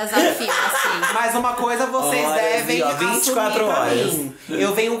horas e horas a fio, assim. Mas uma coisa vocês Horas devem e, ó, 24 assumir pra horas. mim.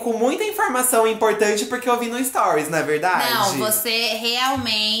 Eu venho com muita informação importante porque eu vi no Stories, não é verdade? Não, você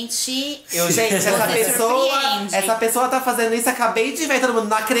realmente... Gente, Você surpreende. essa pessoa tá fazendo isso, acabei de ver, todo mundo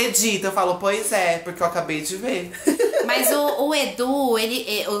não acredita. Eu falo, pois é, porque eu acabei de ver. Mas o Edu,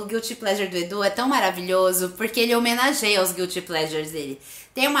 o Guilty Pleasure do Edu é tão maravilhoso porque ele homenageia os Guilty Pleasures dele.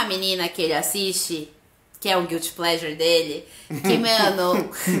 Tem uma menina que ele assiste, que é o Guilty Pleasure dele, que, mano...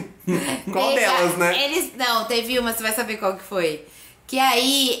 Qual delas, né? Não, teve uma, você vai saber qual que foi. Que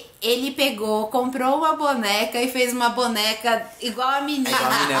aí ele pegou, comprou uma boneca e fez uma boneca igual a menina.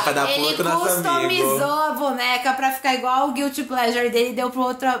 Igual a menina, pra dar Ele pro nosso customizou amigo. a boneca pra ficar igual o Guilty Pleasure dele e deu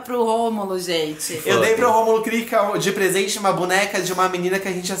pro Rômulo, gente. Eu dei pro Rômulo Crica de presente uma boneca de uma menina que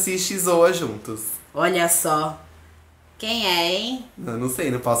a gente assiste e zoa juntos. Olha só. Quem é, hein? Eu não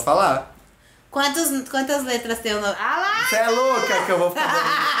sei, não posso falar. Quantas letras tem o nome? Ah lá! Você é louca que eu vou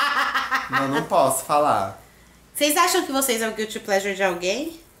falar. Não posso falar. Vocês acham que vocês é o Guilty Pleasure de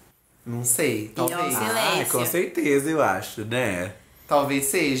alguém? Não sei, talvez. Silêncio. Com certeza, eu acho, né? Talvez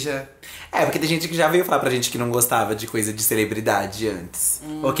seja. É, porque tem gente que já veio falar pra gente que não gostava de coisa de celebridade antes.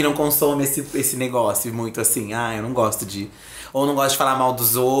 Ou que não consome esse negócio muito assim. Ah, eu não gosto de... Ou não gosto de falar mal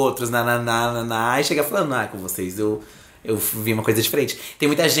dos outros, Aí chega falando, com vocês eu vi uma coisa diferente. Tem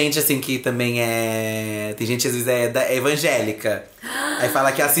muita gente, assim, que também é... Tem gente, às vezes, é evangélica. Aí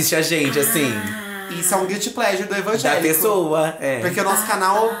fala que assiste a gente, assim. Isso é um guilty pleasure do evangélico. Da pessoa, Porque o nosso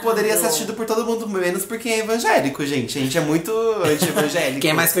canal poderia ser assistido por todo mundo, menos por quem é evangélico, gente. A gente é muito anti-evangélico.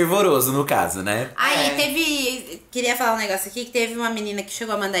 Quem é mais fervoroso, no caso, né? Aí teve... Queria falar um negócio aqui, que teve uma menina que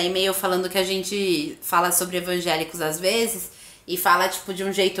chegou a mandar e-mail falando que a gente fala sobre evangélicos às vezes... E fala, tipo, de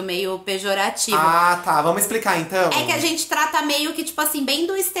um jeito meio pejorativo. Ah, tá. Vamos explicar, então. É que a gente trata meio que, tipo assim, bem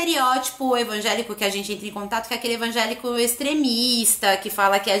do estereótipo evangélico que a gente entra em contato, que é aquele evangélico extremista, que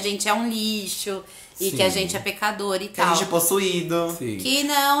fala que a gente é um lixo e Sim. que a gente é pecador e Que tal. a gente é possuído. Sim. Que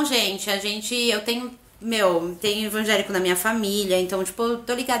não, gente, eu tenho... tem evangélico na minha família, então, tipo, eu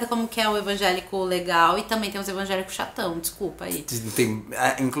tô ligada como que é o evangélico legal e também tem os evangélicos chatão, desculpa aí.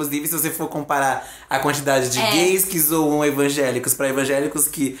 Inclusive, se você for comparar a quantidade de gays que zoam evangélicos pra evangélicos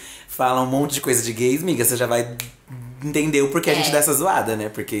que falam um monte de coisa de gays, miga, você já vai entender o porquê a gente dá essa zoada, né?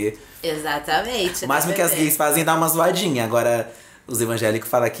 Porque Exatamente. o máximo que as gays fazem é dar uma zoadinha. Agora, os evangélicos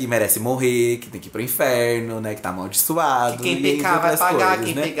falam que merece morrer, que tem que ir pro inferno, né? Que tá amaldiçoado. Que quem e pecar vai outras pagar, coisas,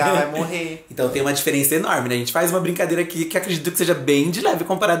 quem né? pegar vai morrer. Então tem uma diferença enorme, né? A gente faz uma brincadeira aqui que acredito que seja bem de leve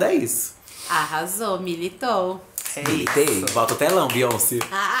comparada a isso. Arrasou, militou. É Militei. isso. Volta o telão, Beyoncé.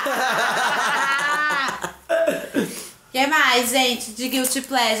 O que mais, gente, de Guilty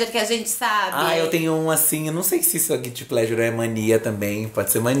Pleasure que a gente sabe? Eu tenho um assim, eu não sei se isso aqui de pleasure é mania também, pode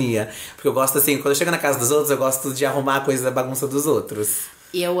ser mania. Porque eu gosto assim, quando eu chego na casa dos outros, eu gosto de arrumar a coisa da bagunça dos outros.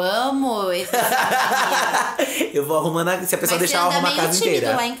 E eu amo esse Eu vou arrumando, se a pessoa deixar eu arrumar a casa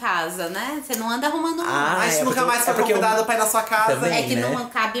inteira. lá em casa, né? Você não anda arrumando muito. Mas é nunca porque- mais foi é porque eu- convidado pra ir na sua casa. Também. É que né? não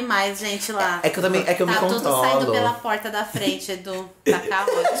cabe mais gente lá. É que eu também, é que eu me Tá tudo controlo. saindo pela porta da frente, Edu. Tá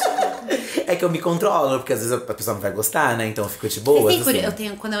caótico. É que eu me controlo, porque às vezes a pessoa não vai gostar, né? Então eu fico de boa. Vocês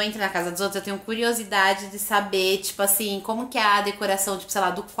têm quando eu entro na casa dos outros, eu tenho curiosidade de saber, tipo assim, como que é a decoração, tipo, sei lá,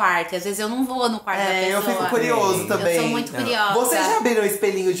 do quarto. E às vezes eu não vou no quarto da pessoa. Eu fico curioso também. Eu sou muito curiosa. Vocês já abriram o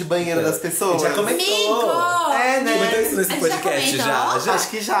espelhinho de banheiro das pessoas? Já comentou. Amigo! É, né? Comentou isso nesse A gente podcast comentou? já? Acho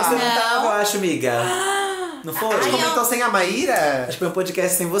que já. Você não Não. tava, eu acho, amiga. Não foi? A gente Ai, comentou sem a Maíra? Acho que foi um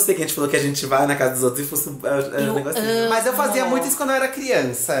podcast sem você, que a gente falou que a gente vai na casa dos outros e fosse um negocinho. Mas eu fazia muito isso quando eu era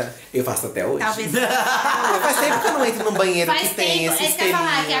criança. Eu faço até hoje. Talvez. Faz tempo que eu não entro num banheiro Faz que tem tempo. esse É isso que eu ia falar,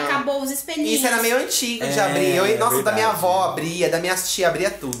 que espelhinho. acabou os espelhinhos. Isso era meio antigo de É, abrir. Nossa, da minha verdade. avó abria, da minha tia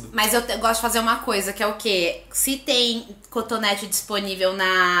abria tudo. Mas eu gosto de fazer uma coisa, que é o quê? Se tem cotonete disponível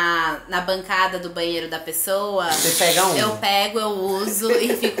na bancada do banheiro da pessoa... Você pega um. Eu pego, eu uso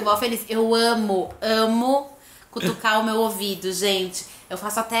e fico mó feliz. Eu amo cutucar o meu ouvido, gente. Eu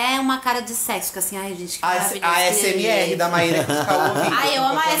faço até uma cara de sexo, fico assim, ai, gente, que maravilhoso. A ASMR da Maíra que fica ouvindo. Ai, eu com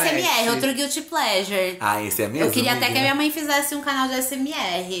amo a cotonete. ASMR, outro guilty pleasure. Esse é mesmo? Eu queria até que a amiga? minha mãe fizesse um canal de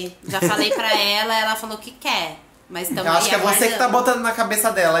ASMR. Já falei pra ela, ela falou que quer. Mas tamo Eu acho aí que é você que tá aguardando. botando na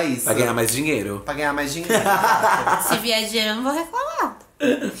cabeça dela isso. Pra ganhar mais dinheiro. Pra ganhar mais dinheiro. Se vier dinheiro, eu não vou reclamar.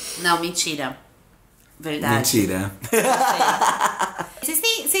 Não, mentira. Verdade. Mentira.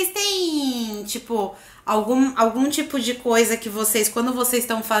 Vocês têm, tipo, algum tipo de coisa que vocês, quando vocês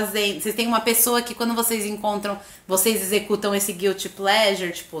estão fazendo... Vocês têm uma pessoa que quando vocês encontram, vocês executam esse guilty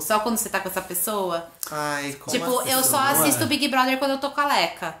pleasure? Tipo, só quando você tá com essa pessoa? Ai, como Tipo, assim? eu só assisto Big Brother quando eu tô com a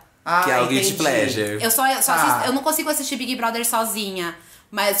Leca. Ah, Que é o guilty entendi. pleasure. Eu só assisto, eu não consigo assistir Big Brother sozinha.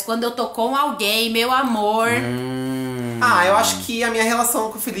 Mas quando eu tô com alguém, meu amor... Ah, eu acho que a minha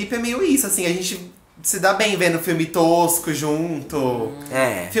relação com o Felipe é meio isso, assim, a gente se dá bem vendo filme tosco junto.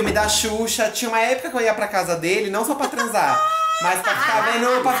 É. Filme da Xuxa. Tinha uma época que eu ia pra casa dele, não só pra transar, mas pra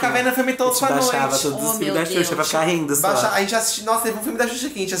ficar vendo filme tosco à Baixava noite. todos os Oh, filmes meu da Xuxa pra Deus. ficar rindo só. A gente assistiu, nossa, teve um filme da Xuxa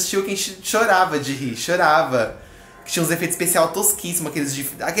que a gente assistiu que a gente chorava de rir, chorava. Que tinha uns efeitos especiais tosquíssimos,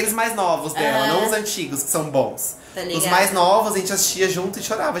 aqueles mais novos dela, não os antigos, que são bons. Tá Os ligado? mais novos a gente assistia junto e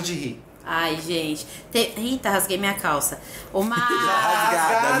chorava de rir. Ai, gente. Eita, rasguei minha calça. Uma...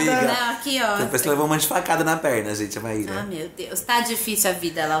 Rasgada, amiga. Não, aqui, ó. Depois que levou uma de facada na perna, gente, a Ah, Maíra. meu Deus. Tá difícil a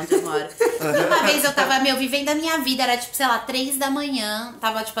vida lá onde eu moro. E uma vez eu tava, vivendo a minha vida. Era, tipo, sei lá, 3 da manhã.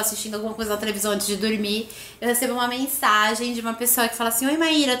 Tava, tipo, assistindo alguma coisa na televisão antes de dormir. Eu recebi uma mensagem de uma pessoa que fala assim: Oi,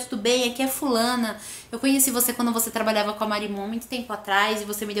 Maíra, tudo bem? Aqui é fulana. Eu conheci você quando você trabalhava com a Marimon muito tempo atrás. E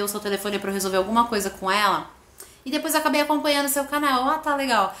você me deu o seu telefone pra eu resolver alguma coisa com ela. E depois eu acabei acompanhando o seu canal. Ah, tá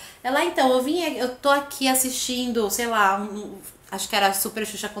legal. Ela, então, eu tô aqui assistindo, sei lá, acho que era Super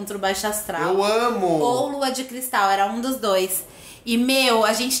Xuxa contra o Baixo Astral. Eu amo! Ou Lua de Cristal, era um dos dois. E,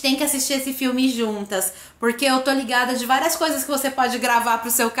 a gente tem que assistir esse filme juntas. Porque eu tô ligada de várias coisas que você pode gravar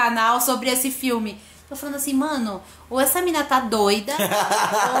pro seu canal sobre esse filme. Tô falando assim, mano, ou essa mina tá doida,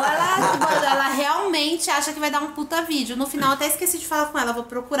 ou ela realmente acha que vai dar um puta vídeo. No final, até esqueci de falar com ela, vou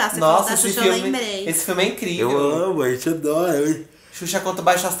procurar. Você falou da Xuxa, eu lembrei. Esse filme é incrível. Eu amo, eu te adoro. Xuxa contra o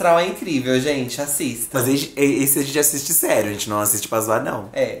Baixo Astral é incrível, gente. Assista. Mas esse a gente assiste sério, a gente não assiste pra zoar, não.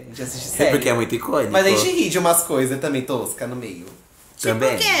 É, a gente assiste É sério. porque é muito icônico. Mas a gente ri de umas coisas também toscas no meio.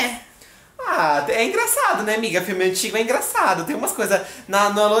 Também. Tipo o quê? Ah, é engraçado, né, amiga? Filme antigo é engraçado. Tem umas coisas... Na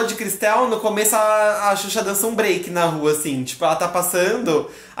Lua de Cristal, no começo, a Xuxa dança um break na rua, assim. Tipo, ela tá passando,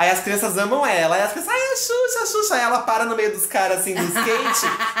 aí as crianças amam ela. Aí as crianças, ai, a Xuxa, a Xuxa. Aí ela para no meio dos caras, assim, do skate.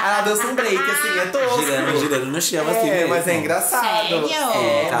 Aí ela dança um break, assim, é tosco. Girando no chão, assim É, mesmo. mas é engraçado. Sério?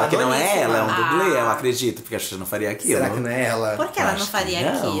 É, Claro que não é ela, é um Ah. dublê, eu acredito. Porque a Xuxa não faria aquilo. Será que não é ela? Por que ela não Acho que faria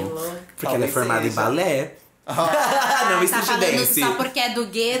não. aquilo? Porque ela é Talvez formada em seja. balé. não, Tá street falando dance. só porque é do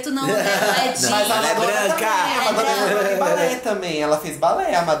gueto, não é de... Mas a Ela é Madonna branca. também. A Madonna é balé também. Ela fez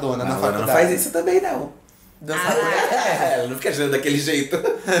balé, a Madonna, na Ela faculdade. não faz isso também, não. Dançar Ela não fica girando daquele jeito.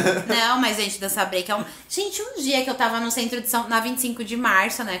 Não, mas, gente, dança break é um... Gente, um dia que eu tava no centro de na 25 de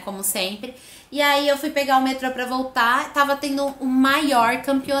março, né, como sempre. E aí eu fui pegar o metrô pra voltar. Tava tendo o maior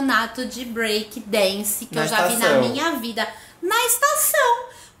campeonato de break dance que Na eu já vi na estação. minha vida. Na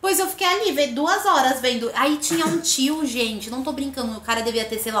estação. Pois eu fiquei ali, 2 horas vendo. Aí tinha um tio, gente, não tô brincando. O cara devia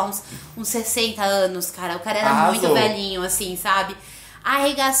ter, sei lá, uns 60 anos, cara. O cara era Arrasou. muito velhinho, assim, sabe?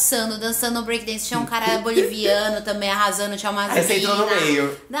 Arregaçando, dançando breakdance. Tinha um cara boliviano também arrasando, tinha umas Aí você entrou no minas.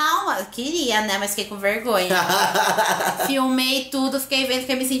 meio. Não, eu queria, né? Mas fiquei com vergonha. Filmei tudo, fiquei vendo,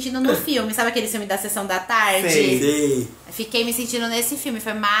 fiquei me sentindo no filme. Sabe aquele filme da Sessão da Tarde? Sei. Fiquei me sentindo nesse filme,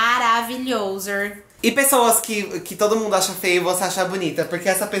 foi maravilhoso. E pessoas que todo mundo acha feio e você acha bonita. Porque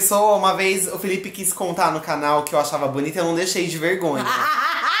essa pessoa, uma vez, o Felipe quis contar no canal que eu achava bonita e eu não deixei de vergonha.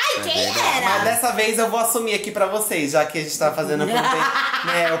 Ai, quem verdade. Mas era? dessa vez eu vou assumir aqui pra vocês, já que a gente tá fazendo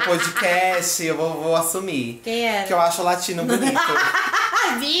né, o podcast, eu vou assumir. Quem era? Que eu acho o latino bonito.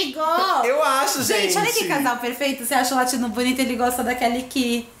 Amigo! Eu acho, gente. Gente, olha que casal perfeito. Você acha o latino bonito, ele gosta daquele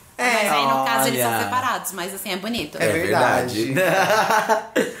que... É, mas aí no caso eles são olha. separados, mas assim, é bonito. É verdade.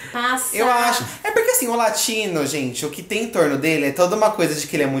 Passa. Eu acho. É porque assim, o latino, gente, o que tem em torno dele é toda uma coisa de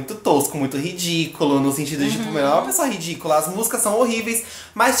que ele é muito tosco, muito ridículo, no sentido de, tipo, ele é uma pessoa ridícula, as músicas são horríveis,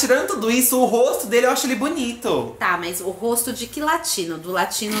 mas tirando tudo isso, o rosto dele eu acho ele bonito. Tá, mas o rosto de que latino? Do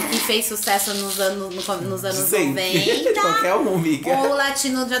latino que fez sucesso nos anos Sempre. 90? Qualquer um, amiga. Ou o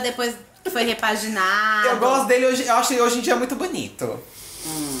latino já depois que foi repaginado? Eu gosto dele, eu acho ele hoje em dia muito bonito.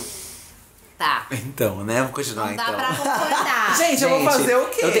 Tá. Então, né? Vamos continuar Não dá então. pra concordar. Gente, eu vou fazer o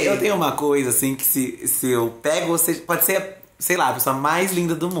quê? Eu tenho uma coisa assim que se eu pego, pode ser, sei lá, a pessoa mais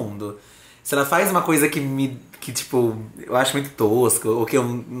linda do mundo. Se ela faz uma coisa que, tipo, eu acho muito tosco, ou que eu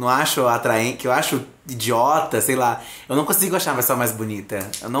não acho atraente, que eu acho idiota, sei lá, eu não consigo achar a pessoa mais bonita.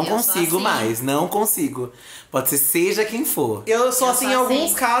 Eu não consigo assim. mais, não consigo. Pode ser seja quem for. Eu sou assim em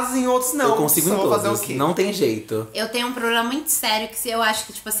alguns casos, em outros não. Eu consigo em Só todos, fazer o quê? não tem jeito. Eu tenho um problema muito sério que eu acho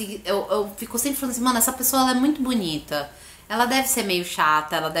que, tipo assim, eu fico sempre falando assim, mano, essa pessoa ela é muito bonita. Ela deve ser meio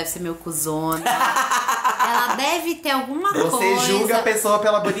chata, ela deve ser meio cuzona. Ela deve ter alguma coisa. Você julga a pessoa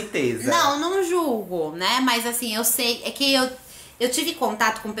pela boniteza. Não julgo, né? Mas assim, eu sei. É que eu tive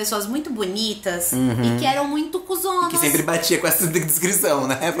contato com pessoas muito bonitas e que eram muito cuzonas. Que sempre batia com essa descrição,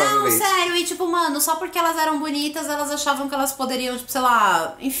 né? Não, Provavelmente. sério, e tipo, mano, só porque elas eram bonitas, elas achavam que elas poderiam, tipo, sei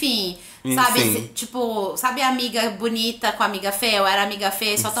lá, enfim, sabe? Sim. Tipo, sabe a amiga bonita com a amiga feia? Eu era amiga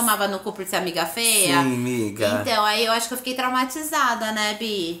feia e só tomava no cu por ser amiga feia. Sim, amiga. Então, aí eu acho que eu fiquei traumatizada, né,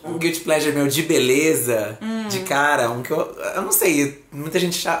 Bi? Um guilty pleasure meu de beleza, de cara, um que eu não sei, muita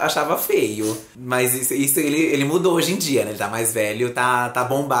gente achava feio. Mas isso ele mudou hoje em dia, né? Ele tá mais velho, tá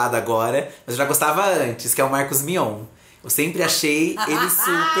bombado agora. Mas eu já gostava antes, que é o Marcos Mion. Eu sempre achei ele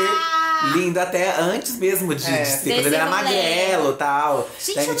super lindo, até antes mesmo de ser, quando ele era magrelo e tal.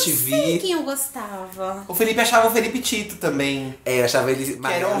 Gente, da eu não MTV. sei quem eu gostava. O Felipe achava o Felipe Tito também. É, eu achava ele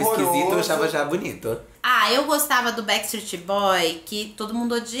magrelo, horroroso. esquisito, eu achava já bonito. Ah, eu gostava do Backstreet Boy, que todo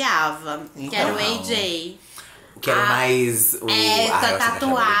mundo odiava. Que era o Então. AJ. Que era mais o... eu achava Tatuado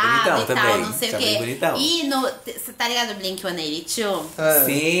bonitão e tal, também. não sei o Achava quê. ele bonitão. E você tá ligado Blink-182?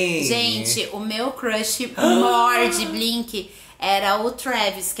 Sim. Gente, o meu crush maior de Blink era o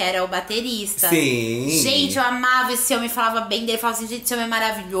Travis, que era o baterista. Sim. Gente, eu amava esse homem, falava bem dele, falava assim, gente, esse homem é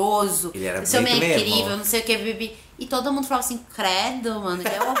maravilhoso. Ele era esse homem é bonito mesmo. incrível, não sei o que, bibi. E todo mundo falava assim, credo, mano,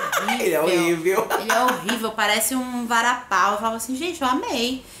 ele é horrível. Ele é horrível. Ele é horrível, parece um varapau. Eu falava assim, gente, eu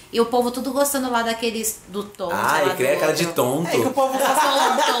amei. E o povo tudo gostando lá daqueles do tonto. Ele cria cara de tonto. É que o povo gosta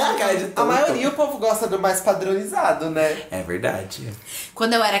Cara de tonto. A maioria o povo gosta do mais padronizado, né? É verdade.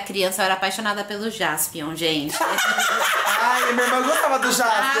 Quando eu era criança, eu era apaixonada pelo Jaspion, gente. Ai, minha irmã gostava do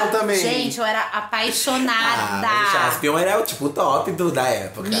Jaspion também. Gente, eu era apaixonada. O Jaspion era o tipo top da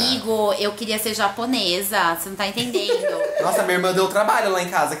época. Amigo, eu queria ser japonesa, você não tá entendendo. Nossa, minha irmã deu trabalho lá em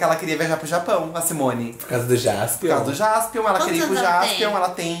casa, que ela queria viajar pro Japão, a Simone. Por causa do Jaspion. Por causa do Jaspion, ela queria ir pro Quantos anos Jaspion, tem? ela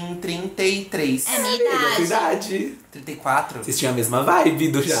tem 33. É minha Idade. idade. 34. Vocês tinham a mesma vibe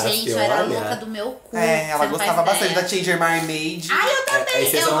do Jaspion, Gente, eu era olha. louca do meu cu. É, ela você não gostava faz bastante ideia. da Changer Mermaid. Ai, eu também. Aí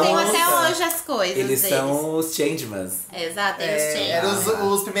vocês Eu são tenho os- até hoje as coisas Eles deles. são os Changemans. Exato, tem os changes.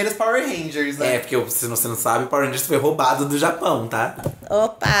 Eram os primeiros Power Rangers, né? É, porque se você não sabe, Power Rangers foi roubado do Japão, tá?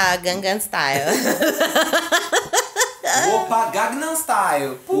 Opa, Gangnam Style. Opa, Gangnam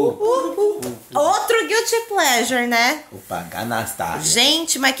Style. Outro guilty pleasure, né? Opa, Ganastar.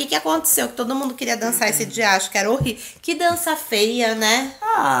 Gente, mas o que aconteceu? Que todo mundo queria dançar esse dia, acho que era horrível. Que dança feia, né?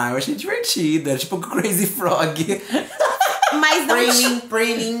 Ah, eu achei divertido. Era tipo o Crazy Frog. Mas não...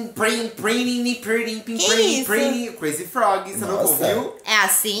 Pretty Crazy Frog, você não Nossa. ouviu? É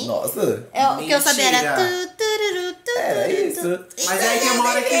assim? Nossa. O que eu sabia era... Mentira. Era isso. Mas aí tem uma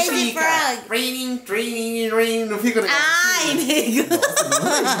hora que Crazy fica. Frog. Não fica o negócio Ai, assim? amigo.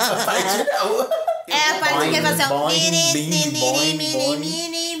 É a parte que ele fala assim... ó, Boing, mini, bing, mini, boing, mini, boing.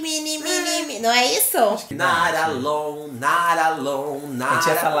 mini, mini, mini. Não é isso? Not alone, not alone, not A gente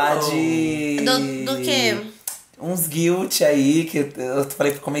ia falar alone. de... Do quê? Uns guilt aí, que eu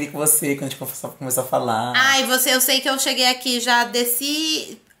falei que eu comentei com você quando a gente começou a falar. Ai, eu sei que eu cheguei aqui, já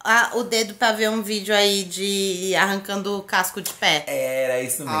desci o dedo pra ver um vídeo aí de arrancando o casco de pé. Era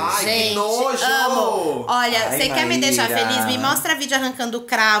isso mesmo. Ai, Gente, que nojo! amo. Olha, Ai, você quer me deixar Maíra. feliz? Me mostra vídeo arrancando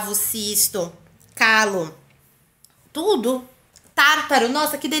cravo, cisto, calo, tudo. Tártaro,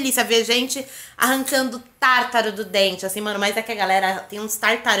 nossa, que delícia ver gente arrancando tártaro do dente, assim, mano. Mas é que a galera tem uns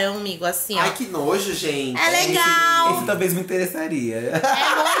tartarão, amigo, assim, ó. Ai, que nojo, gente. É legal. Esse talvez me interessaria. É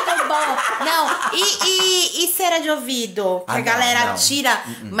muito bom. Não, e cera de ouvido? Que Ah, a galera não. tira,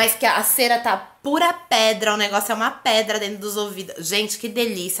 mas que a cera tá pura pedra. O negócio é uma pedra dentro dos ouvidos. Gente, que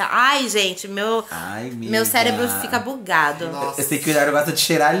delícia. Ai, gente, meu Amiga. cérebro fica bugado. Nossa. Eu sei que o Eduardo gosta de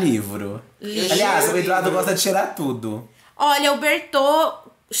cheirar livro. Livro. Aliás, o Eduardo Livro. gosta de cheirar tudo. Olha, o Bertô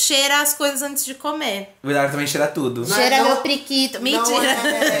cheira as coisas antes de comer. O Eduardo também cheira tudo. Não Cheira é- meu priquito. Mentira.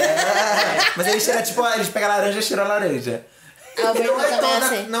 Mas ele cheira tipo, ele pega a laranja e cheira a laranja. Ah, o Bertô Não é, também é toda,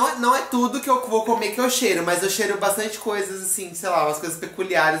 assim. não é tudo que eu vou comer que eu cheiro, mas eu cheiro bastante coisas assim, sei lá, umas coisas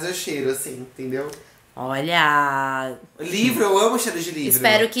peculiares eu cheiro, assim, entendeu? Olha, Livro, eu amo cheiro de livro.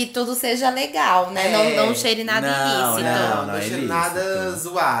 Espero que tudo seja legal, né? É. Não cheire nada Não, ilícito. não. Não é cheiro ilícito. nada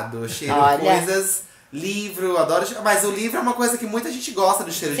zoado. Eu cheiro Olha. coisas Livro, adoro. Mas o livro é uma coisa que muita gente gosta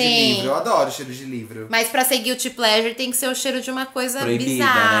do cheiro de livro. Eu adoro o cheiro de livro. Mas pra ser guilty pleasure tem que ser o cheiro de uma coisa Proibida,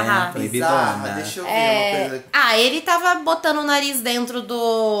 bizarra. né? Proibidona. Deixa eu ver uma coisa. Ah, ele tava botando o nariz dentro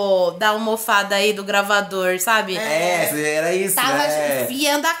da almofada aí do gravador, sabe? Era isso, Tava né?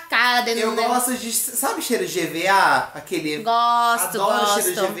 enfiando a cara dentro Eu gosto de. Sabe cheiro de EVA? Aquele. Gosto. Adoro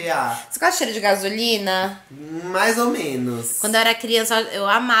cheiro de EVA. Você gosta de cheiro de gasolina? Mais ou menos. Quando eu era criança, eu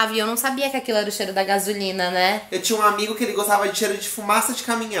amava e eu não sabia que aquilo era o cheiro da gasolina, né? Eu tinha um amigo que ele gostava de cheiro de fumaça de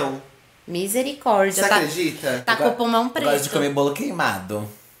caminhão. Misericórdia. Você acredita? Tá com o pulmão preto. Eu gosto de comer bolo queimado.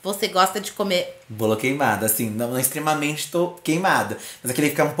 Você gosta de comer... Bolo queimado, assim, não extremamente queimado. Mas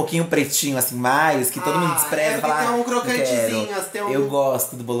aquele fica um pouquinho pretinho, assim, mais, que todo mundo despreza. Tem um crocantezinho. Tem um... Eu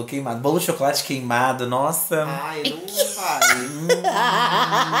gosto do bolo queimado. Bolo de chocolate queimado, nossa. Ai, não vai.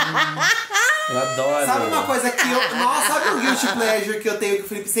 Eu adoro. Sabe uma coisa que eu... Nossa, sabe um guilty pleasure que eu tenho que o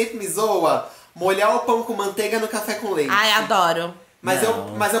Felipe sempre me zoa? Molhar o pão com manteiga no café com leite. Ai, adoro. Mas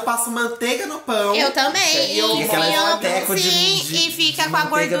eu passo manteiga no pão. Eu também. E fica com a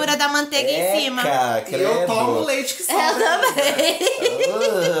gordura da manteiga em cima. E eu tomo o leite que sobra. Eu também.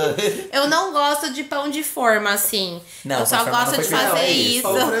 Eu não gosto de pão de forma, assim. Não, eu só gosto de fazer isso.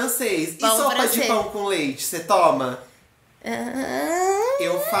 Pão francês. Pão e sopa francês. de pão com leite? Você toma?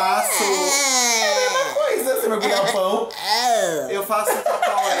 Eu faço... Coisa, você mergulhar o pão. Eu faço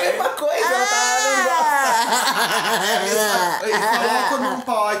tapaué. Uma coisa, ela Eu coloco num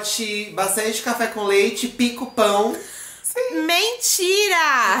pote bastante café com leite, pico o pão.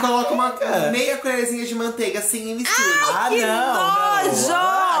 Mentira! Coloco uma meia colherzinha de manteiga assim e mistura. Que nojo! Não.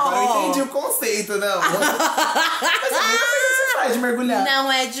 Agora eu entendi o conceito, não. Mas também você faz de mergulhar.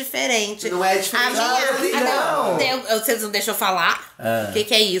 Não é diferente. Não é diferente. Vocês não deixam eu falar? O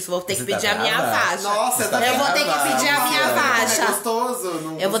que é isso? Vou ter que pedir a minha faixa. Nossa, eu vou ter que pedir a minha faixa. É gostoso.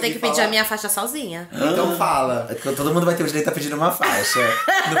 Não eu vou ter que pedir falar. a minha faixa sozinha. Então fala. Todo mundo vai ter o direito a pedir uma faixa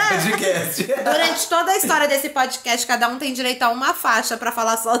no podcast. Durante toda a história desse podcast, cada um tem direito a uma faixa pra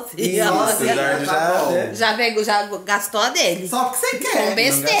falar sozinha. Nossa, Já gastou a dele. Só porque você quer. Com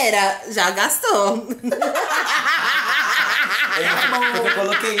besteira, já gastou.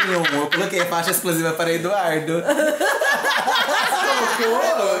 Eu coloquei a faixa exclusiva para Eduardo.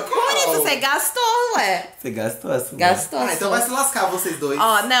 Por isso, você gastou, ué. Você gastou assim? Gastou. Então vai se lascar vocês dois.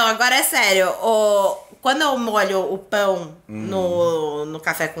 Ó, não, agora é sério. Quando eu molho o pão no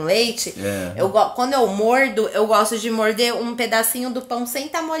café com leite, quando eu mordo, eu gosto de morder um pedacinho do pão sem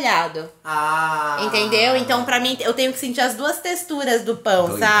estar molhado. Entendeu? Então, pra mim, eu tenho que sentir as duas texturas do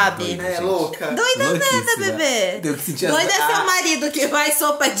pão, sabe? É louca. Doida nada, bebê. Tenho que sentir Doida é seu marido que faz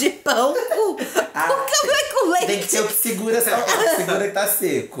sopa de pão com café com leite. Tem que ser o que segura que tá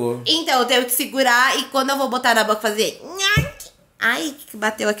seco. Então, eu tenho que segurar e quando eu vou botar na boca fazer... Ai, que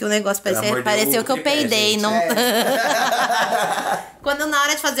bateu aqui o negócio, pareceu que eu peidei. Não... Quando na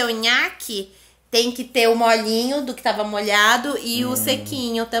hora de fazer o nhaque, tem que ter o molinho do que tava molhado e o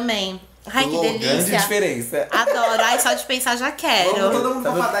sequinho também. Ai, que delícia. Grande diferença. Adoro. Ai, só de pensar já quero. Vamos todo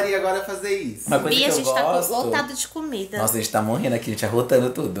mundo pra padaria agora fazer isso. Uma coisa E que a gente eu tá gosto... lotado de comida. Nossa, a gente tá morrendo aqui, a gente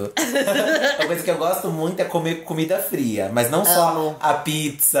arrotando tudo. Uma coisa que eu gosto muito é comer comida fria. Mas não só a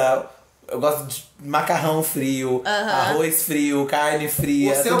pizza... Eu gosto de macarrão frio, arroz frio, carne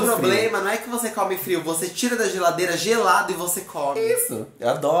fria. O seu tudo problema frio. não é que você come frio, você tira da geladeira gelado e você come. Isso, eu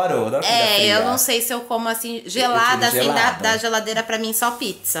adoro comida fria. Eu não sei se eu como assim, gelada, assim, da geladeira pra mim só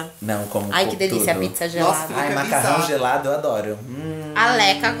pizza. Não, como Ai, que delícia tudo. a pizza gelada. Nossa, Ai, fica macarrão bizarro. gelado eu adoro. A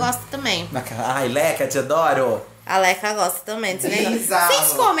Leca gosta também. Ai, Leca, te adoro. A Leca gosta também. Bizarro.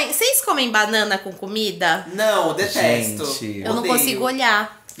 Vocês comem banana com comida? Não, detesto. Gente, Eu não Odeio. consigo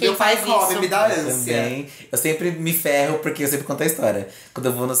olhar. Quem Meu pai faz come, isso? me dá Eu ânsia. também. Eu sempre me ferro, porque eu sempre conto a história. Quando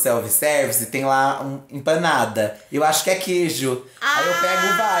eu vou no self-service, tem lá empanada. Eu acho que é queijo. Aí eu pego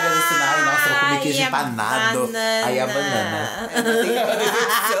várias, assim, ai, nossa, eu vou comer queijo empanado. Aí a banana.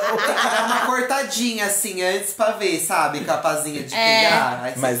 Tem que dar uma cortadinha assim antes pra ver, sabe? Capazinha de pegar.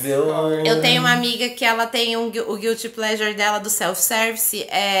 Aí Mas você eu... corta. Eu tenho uma amiga que ela tem o guilty pleasure dela do self-service.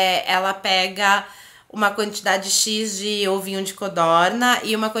 Ela pega uma quantidade X de ovinho de codorna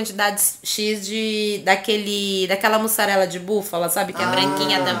e uma quantidade X daquela mussarela de búfala, sabe? Que é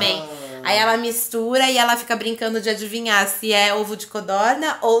branquinha também. Aí ela mistura e ela fica brincando de adivinhar se é ovo de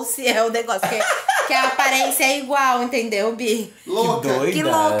codorna ou se é o negócio. Que a aparência é igual, entendeu, Bi? Louca. Que doida. Que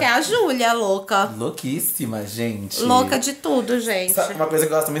louca, é a Júlia, louca. Louquíssima, gente. Louca de tudo, gente. Sabe, uma coisa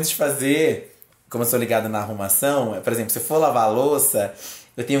que eu gosto muito de fazer, como eu sou ligado na arrumação, por exemplo, se eu for lavar a louça,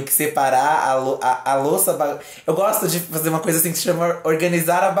 eu tenho que separar a louça... Eu gosto de fazer uma coisa assim que se chama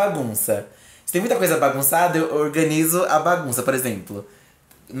organizar a bagunça. Se tem muita coisa bagunçada, eu organizo a bagunça. Por exemplo,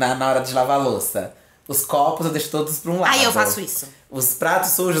 na hora de lavar a louça. Os copos eu deixo todos pra um lado. Aí eu faço isso. Os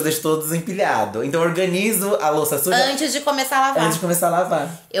pratos sujos eu deixo todos empilhados. Então eu organizo a louça suja antes de começar a lavar. antes de começar a lavar.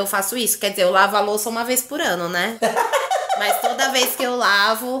 Eu faço isso. Quer dizer, eu lavo a louça uma vez por ano, né? Mas toda vez que eu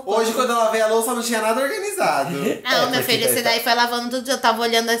lavo... Hoje, quando eu lavei a louça, não tinha nada organizado. Não, meu filho, esse daí foi lavando todo dia. Eu tava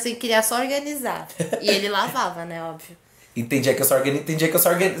olhando assim, queria só organizar. E ele lavava, né, óbvio. E tem dia que eu só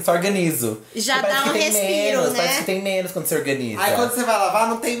organizo. Já E parece dá que um tem respiro, menos, né? Parece que tem menos quando você organiza. Aí quando você vai lavar,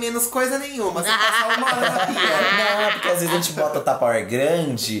 não tem menos coisa nenhuma. Você passa uma hora na pia. Não, porque às vezes a gente bota o Tupperware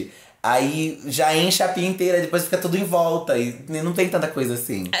grande, aí já enche a pia inteira, depois fica tudo em volta. E não tem tanta coisa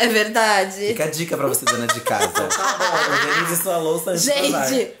assim. É verdade. Fica a dica pra você, dona de casa. Tá bom, organize sua louça antes de lavar.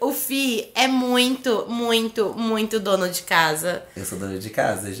 Gente, o Fi é muito, muito, muito dono de casa. Eu sou dona de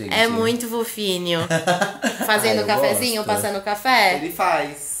casa, gente. É muito fofinho. Fazendo eu cafezinho, gosto. passando café. Ele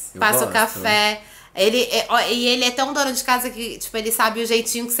faz. Eu Passa o gosto. café. E ele é tão dono de casa que, tipo, ele sabe o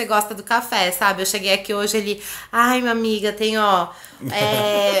jeitinho que você gosta do café, sabe? Eu cheguei aqui hoje, ele... Ai, minha amiga, tem, ó...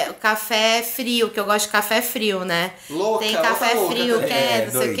 o café frio, que eu gosto de café frio, né? Louca, tem outra café louca frio, também. quer,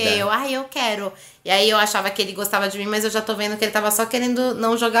 não sei o doida. quê. Eu quero. E aí eu achava que ele gostava de mim, mas eu já tô vendo que ele tava só querendo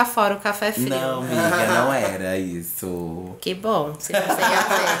não jogar fora o café frio. Não, amiga, não era isso. Que bom, se você ia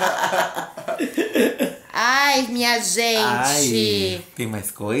ver. Ai, minha gente. Ai, tem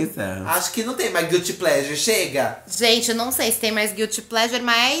mais coisa? Acho que não tem mais guilty pleasure. Chega. Gente, eu não sei se tem mais guilty pleasure,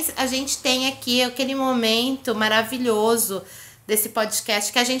 mas a gente tem aqui aquele momento maravilhoso desse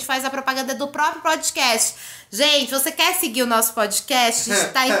podcast que a gente faz a propaganda do próprio podcast. Gente, você quer seguir o nosso podcast?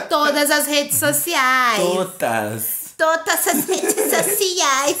 Está em todas as redes sociais. Todas as redes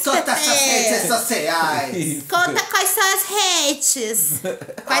sociais. Todas as redes sociais. Conta quais são as redes.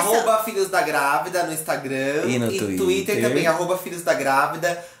 Quais são? Arroba Filhos da Grávida no Instagram. E no Twitter também, arroba Filhos da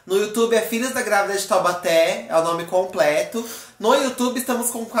Grávida. No YouTube é Filhos da Grávida de Taubaté, é o nome completo. No YouTube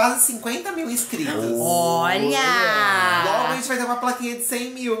estamos com quase 50 mil inscritos. Olha! Logo a gente vai ter uma plaquinha de 100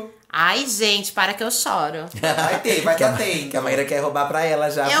 mil. Ai, gente, para que eu choro. Vai estar tendo. Que a Maíra quer roubar pra ela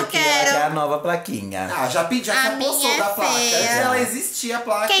já, Eu porque quero. ela quer a nova plaquinha. Ah, já pedi, já A se apossou minha da é placa. feia. Antes dela existia a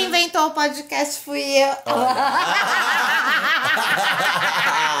placa. Quem inventou o podcast fui eu.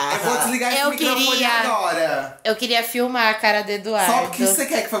 Eu vou desligar esse Eu microfone queria. agora. Eu queria filmar a cara do Eduardo. Só porque você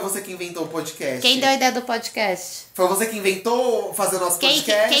quer que foi você que inventou o podcast. Quem deu a ideia do podcast? Foi você que inventou fazer o nosso Quem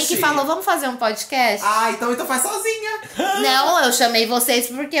podcast? que falou, vamos fazer um podcast? Ah, então faz sozinha. Não, eu chamei vocês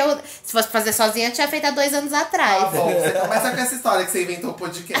porque se fosse fazer sozinha, eu tinha feito há 2 anos atrás. Tá bom, você começa com essa história que você inventou o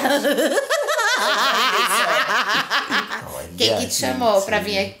podcast. Quem que te chamou pra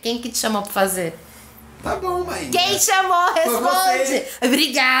vir aqui? Quem que te chamou pra fazer? Tá bom, Maíra. Quem chamou? Responde! você.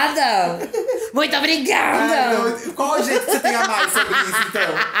 Obrigada! Muito obrigada! Então, qual o jeito que você tem a mais sobre isso, então?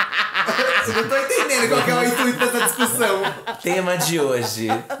 Eu não tô entendendo qual que é o intuito dessa discussão. Tema de hoje.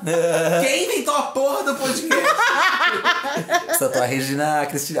 Quem inventou a porra do podcast? Só tô a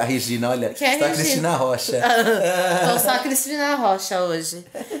Regina, olha. Que é só a Regina? Cristina Rocha. Tô só a Cristina Rocha hoje.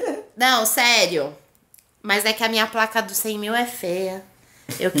 Não, sério. Mas é que a minha placa do 100 mil é feia.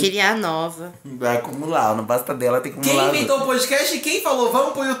 Eu queria a nova. Vai acumular, não basta dela, tem que Quem acumular. inventou o podcast e quem falou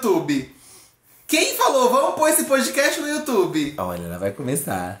vamos pro YouTube? Quem falou vamos pôr esse podcast no YouTube? Olha, ela vai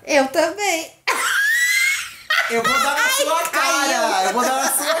começar. Eu também. Eu vou dar na sua cara! Eu vou dar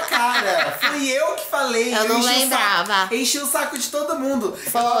na sua cara! Fui eu que falei! Eu não enchi o lembrava. saco- Enchi o saco de todo mundo!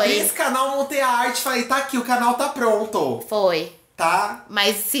 Foi. Eu abri esse canal, montei a arte, falei, tá aqui, o canal tá pronto! Foi. Tá?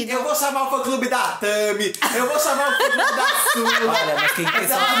 Mas se Eu vou chamar o fã-clube da Tami, eu vou chamar o fã-clube da Sula. Olha, mas quem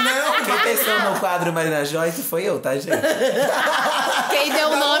pensou, quem pensou no quadro Marina Joyce foi eu, tá, gente? quem deu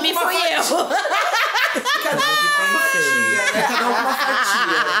o nome uma fui eu. Cada um com uma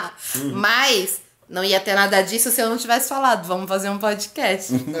fatia. Mas não ia ter nada disso se eu não tivesse falado. Vamos fazer um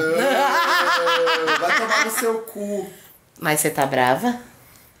podcast. Vai tomar no seu cu. Mas você tá brava?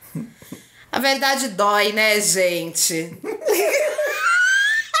 A verdade dói, né, gente?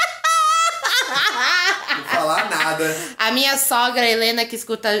 Não falar nada. A minha sogra, Helena, que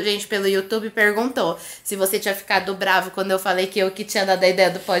escuta a gente pelo YouTube, perguntou se você tinha ficado bravo quando eu falei que eu que tinha dado a ideia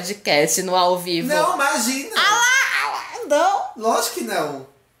do podcast no ao vivo. Não, imagina. Não. Lógico que não.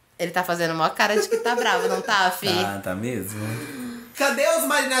 Ele tá fazendo uma cara de que tá bravo, não tá, fi? Tá mesmo? Cadê os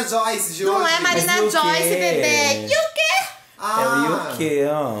Marina Joyce de Não hoje? é Marina Mas e o Joyce, quê? bebê. E o quê? Ah, É o quê,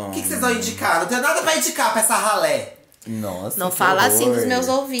 ó? O que vocês vão indicar? Não tenho nada pra indicar pra essa ralé. Nossa, Não que fala assim horror. dos meus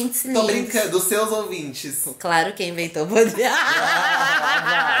ouvintes Tô lindos. brincando, dos seus ouvintes. Claro que inventou o poder.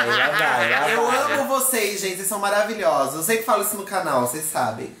 Lá Eu vai. amo vocês, gente. Vocês são maravilhosos. Eu sempre falo isso no canal, vocês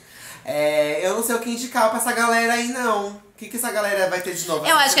sabem. Eu não sei o que indicar pra essa galera aí, não. O que essa galera vai ter de novo?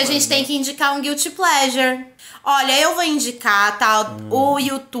 Eu acho que a gente tem que indicar um guilty pleasure. Olha, eu vou indicar, tá, o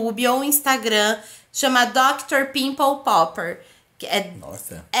YouTube ou o Instagram Chama Dr. Pimple Popper.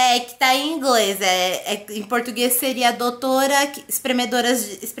 Nossa. Que tá em inglês. Em português seria doutora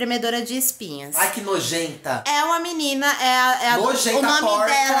espremedora de espinhas. Ai, que nojenta. É uma menina, Nojenta, o nome porca.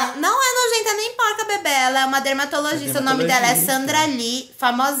 dela não é nojenta nem porca, bebê. Ela é uma dermatologista. O nome dela é Sandra Lee,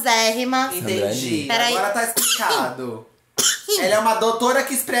 famosérrima. Entendi. Peraí. Agora tá explicado. Ela é uma doutora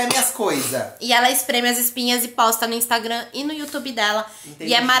que espreme as coisas. E ela espreme as espinhas e posta no Instagram e no YouTube dela.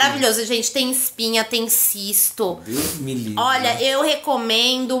 Entendi. E é maravilhoso, gente. Tem espinha, tem cisto. Deus me livre. Olha, eu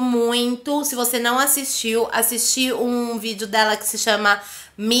recomendo muito, se você não assistiu, assistir um vídeo dela que se chama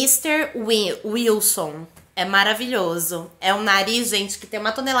Mr. Wilson. É maravilhoso. É um nariz, gente, que tem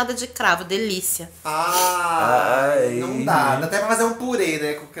 1 tonelada de cravo. Delícia. Ai. Não dá. Dá até pra fazer um purê,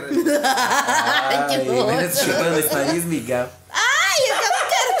 né? Com cravo. Ai, que bom. Imagina você chupando esse nariz, miga. Ai, eu não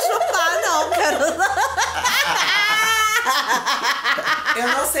quero chupar, não. Eu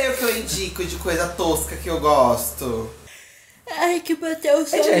não sei o que eu indico de coisa tosca que eu gosto. Ai, que bateu o A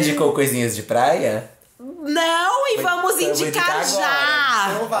gente já indicou coisinhas de praia? Não, e vamos Eu vou indicar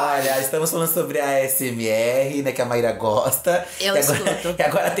já. Então vai. Olha, estamos falando sobre a ASMR, né, que a Maíra gosta. Eu escuto. E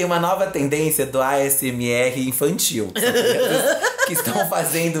agora tem uma nova tendência do ASMR infantil. São crianças que estão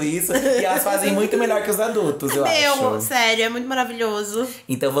fazendo isso e elas fazem muito melhor que os adultos, eu acho. Sério, é muito maravilhoso.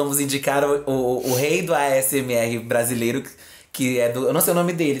 Então vamos indicar o rei do ASMR brasileiro, que é do... Eu não sei o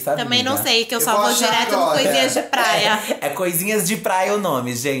nome dele, sabe? Também não amiga? sei, que eu Eu só vou vou achar direto no agora. Coisinhas de Praia. É Coisinhas de Praia o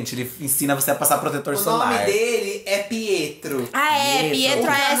nome, gente. Ele ensina você a passar protetor O solar. nome dele é Pietro. Ah, é, Pietro O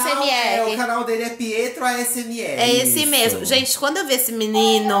ASMR. canal dele é Pietro ASMR. É esse Isso. mesmo. Gente, quando eu vi esse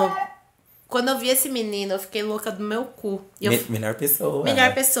menino... Quando eu vi esse menino, eu fiquei louca do meu cu. E eu... Melhor pessoa.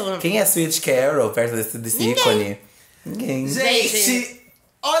 Melhor pessoa. Quem é Sweet Carol perto desse Ninguém. ícone? Ninguém. Gente,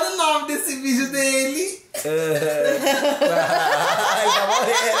 olha o nome desse vídeo dele. Ai, tá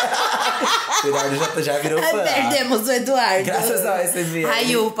morrendo. O Eduardo já virou fã. Perdemos o Eduardo. Graças ao SMR.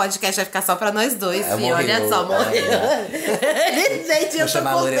 Aí o podcast vai ficar só pra nós dois, É, filho. Olha morreu. só, morreu. Gente, eu Vou tô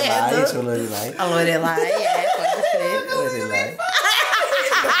chamar a com Lorelai. medo. Chama a Lorelai. A Lorelai, pode ser. Lorelai.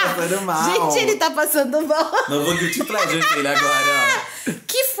 Tá passando mal. Gente, ele tá passando mal. Novo guilty pleasure dele agora, ó.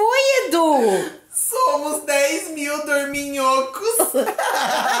 Que foi, Edu? Somos 10 mil dorminhocos.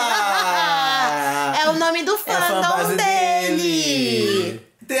 É o nome do É a fandom fanbase dele.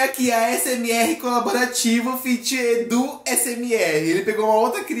 Tem aqui a SMR colaborativo feat Edu SMR. Ele pegou uma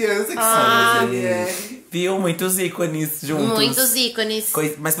outra criança que sabe SMR. Viu? Muitos ícones juntos. Muitos ícones.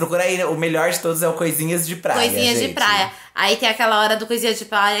 Mas procura aí, o melhor de todos é o Coisinhas de Praia. Coisinhas de gente. praia. Aí tem aquela hora do Coisinhas de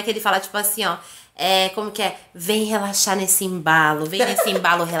Praia que ele fala, tipo assim, ó. Como que é? Vem relaxar nesse embalo. Vem nesse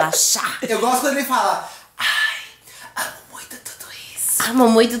embalo relaxar. Eu gosto quando ele fala: ai, amo muito tudo isso. Amo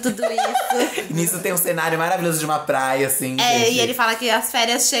muito tudo isso. E nisso tem um cenário maravilhoso de uma praia, assim. gente. E ele fala que as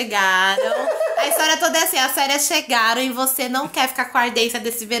férias chegaram. A história toda é assim, as férias chegaram e você não quer ficar com a ardência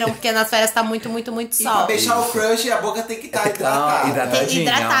desse verão, porque nas férias tá muito, muito, muito E pra sol. beijar o crush, a boca tem que estar Então, hidratada.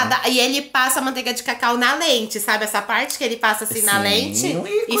 Hidratada. E ele passa a manteiga de cacau na lente, sabe? Essa parte que ele passa assim na Sim, lente um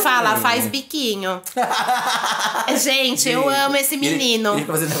e ícone. fala, faz biquinho. Gente, eu amo esse menino. Ele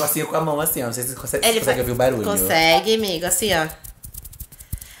fica fazendo um negocinho com a mão assim, ó. Não sei se você consegue, Ele consegue ouvir o barulho. Consegue, amigo, assim, ó.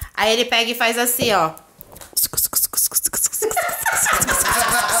 Aí ele pega e faz assim, ó.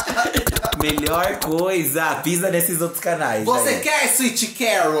 Melhor coisa, pisa nesses outros canais. Você aí. quer, Sweet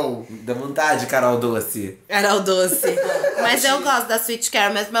Carol? Dá vontade, Carol Doce. Era o doce. Mas eu gosto da Sweet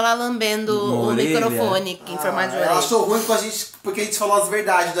Carol, mesmo ela lambendo o Orelha. microfone em formato de Ela orelha. achou ruim porque a gente falou as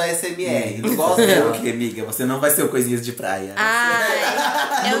verdades da SMR. Não gosto É o dela. que, amiga? Você não vai ser o Coisinhas de Praia.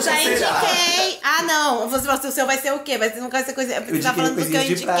 Ai, eu já Nunca será. indiquei. Ah, não. Você falou assim, o seu vai ser o quê? Você não vai ser coisa. eu Você tá indiquei falando do que eu Coisinhas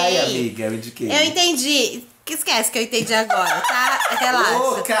de indiquei. Praia, amiga. Eu indiquei. Eu entendi. Que esquece que eu entendi agora, tá? Relaxa.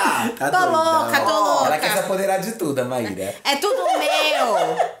 Louca! Tá Tô doida. louca, tô louca. Ela quer se apoderar de tudo, a Maíra. É tudo meu.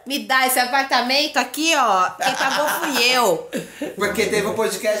 Me dá esse apartamento aqui, ó. Quem pagou fui eu. Porque teve um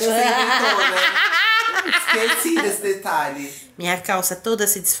podcast que você inventou, né? Esqueci desse detalhe. Minha calça toda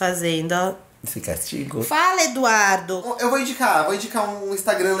se desfazendo, ó. Esse castigo. Fala, Eduardo. Eu vou indicar um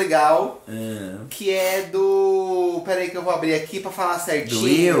Instagram legal. Que é do... Peraí que eu vou abrir aqui pra falar certinho. Do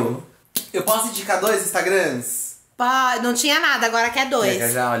Will? Eu posso indicar 2 Instagrams? Não tinha nada, agora quer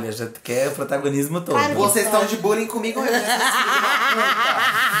 2. Já quer o protagonismo todo. Claro. Vocês estão de bullying comigo mesmo.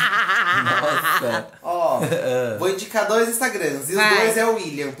 Nossa. Ó, vou indicar 2 Instagrams. E os Vai. 2 é o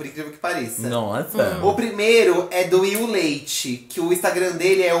William, por incrível que pareça. Nossa. O primeiro é do Will Leite, que o Instagram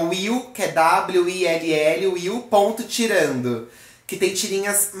dele é Will, que é WILL, Will.tirando. Que tem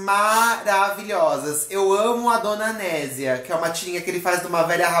tirinhas maravilhosas. Eu amo a Dona Nésia, que é uma tirinha que ele faz de uma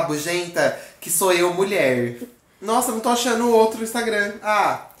velha rabugenta, que sou eu, mulher. Nossa, não tô achando o outro Instagram.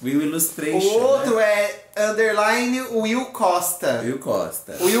 Ah, Will Illustration. o outro né? é _ Will Costa. Will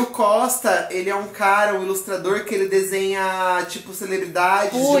Costa. O Will Costa, ele é um cara, um ilustrador que ele desenha, tipo,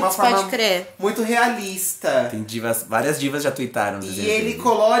 celebridades de uma forma pode crer. muito realista. Tem divas, várias divas já tweetaram. E ele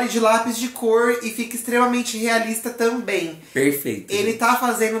colore de lápis de cor e fica extremamente realista também. Perfeito. Ele tá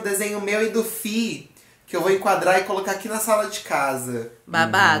fazendo o desenho meu e do Fi, que eu vou enquadrar e colocar aqui na sala de casa.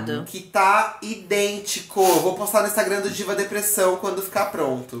 Babado. Que tá idêntico. Eu vou postar no Instagram do Diva Depressão quando ficar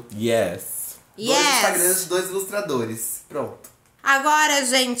pronto. Yes. Dois Instagrams de 2 ilustradores. Pronto. Agora,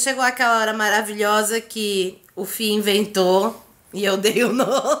 gente, chegou aquela hora maravilhosa que o Fih inventou e eu dei o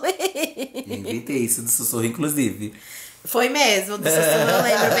nome. Eu inventei isso do sussurro, inclusive. Foi mesmo, do sussurro eu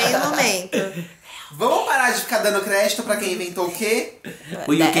lembro bem o momento. Vamos parar de ficar dando crédito pra quem inventou o quê?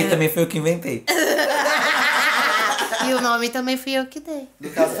 O UK também foi eu que inventei. E o nome também fui eu que dei. No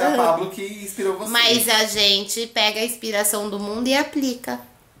caso foi a Pablo que inspirou você. Mas a gente pega a inspiração do mundo e aplica.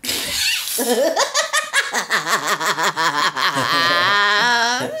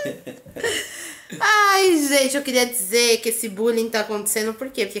 Ai, gente, eu queria dizer que esse bullying tá acontecendo por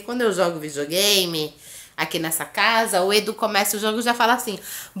quê? Porque quando eu jogo videogame aqui nessa casa, o Edu começa o jogo e já fala assim: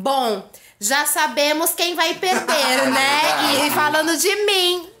 bom, já sabemos quem vai perder, né? E falando de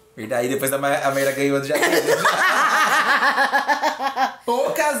mim. Verdade, depois a Mayra ganhou já.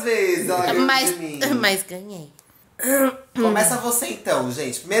 Poucas vezes ela ganhou de mim. Mas ganhei. Começa você então,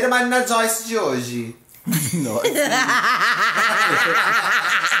 gente. Primeiro Marina Joyce de hoje. Nossa.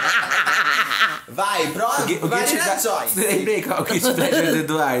 Vai, próximo. Marina Joyce. Lembrei qual o kit pleasure do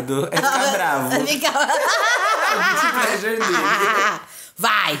Eduardo. É ficar bravo. O kit pleasure dele.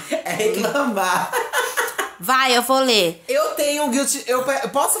 Vai. É reclamar. Vai, eu vou ler. Eu tenho um guilty... Eu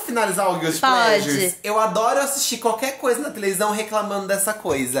posso finalizar o Guilty Pode. Pleasures? Eu adoro assistir qualquer coisa na televisão reclamando dessa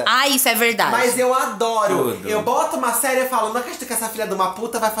coisa. Ah, isso é verdade. Mas eu adoro. Tudo. Eu boto uma série e falo, não acredito que essa filha de uma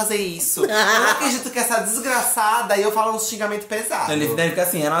puta vai fazer isso. Eu não acredito que essa desgraçada... E eu falo um xingamento pesado. Ele fica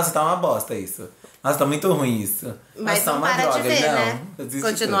assim, nossa, tá uma bosta isso. Nossa, tá muito ruim isso. Mas nossa, tá não uma para droga. de ver, Não, né? eu desisto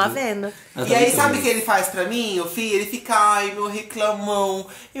Continua tudo. vendo. Nossa, E aí, muito sabe o ruim. que ele faz pra mim, o filho? Ele fica, ai, meu reclamão,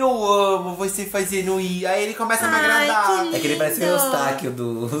 eu amo você fazendo isso. Aí ele começa a me Ai, agradar. que É que ele parece o lindo. Eustáquio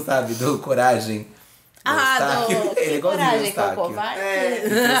do, sabe, do Coragem. Do Ele gosta de coragem com o Eustáquio. covarde. É.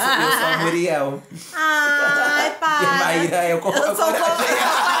 Eu sou a Muriel. Ai, E a para. Maíra é o Eu sou coragem.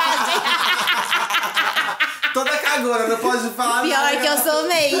 Toda cagona, não pode falar Pior nada. que eu sou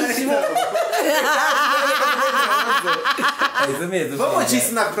mesmo. É isso mesmo. Vamos filha.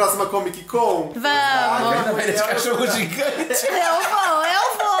 disso na próxima Comic Con? Vamos. Tá vendo esse cachorro gigante? Eu vou.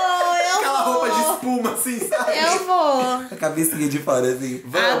 Aquela roupa de espuma, assim, sabe? Eu vou. A cabecinha de fora, assim.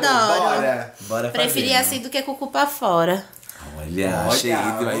 Vamos, Adoro. bora. Bora fazer. Preferia assim do que com o cu pra fora. Olha, Olha,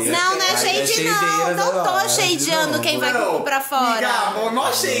 shade. Não, não é shade não. Não tô shadeando quem vai com o cu pra fora. Miga,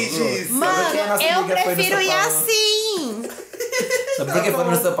 mó shade isso. Mano, Mano, quem a nossa eu amiga foi no prefiro São ir Paulo? assim. Sabe por que foi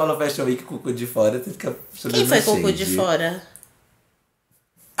no São Paulo Fashion Week com o cu de fora? Você fica chorando Quem foi na com o cu shade. de fora?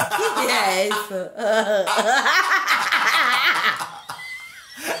 Que é isso?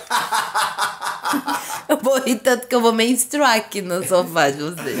 Eu vou rir tanto que eu vou menstruar aqui no sofá de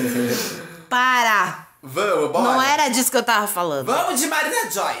vocês. Para! Vamos, bora. Não era disso que eu tava falando. Vamos de Marina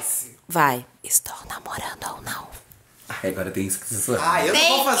Joyce. Vai. Estou namorando ou não? Ai, agora tem isso que você sorri. Ah, eu não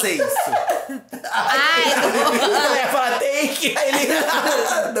vou fazer isso. Ai, Eu ia falar, tem que. Aí ele.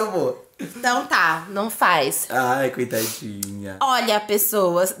 Não vou. então tá, não faz. Ai, coitadinha. Olha,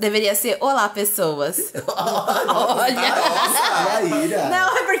 pessoas. Deveria ser olá, pessoas. Olha. Maíra.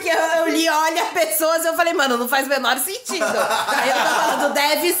 Não, é porque eu li olha, pessoas, eu falei, mano, não faz o menor sentido. Aí eu tô falando,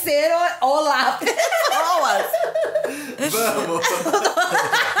 deve ser olá, pessoas. Vamos.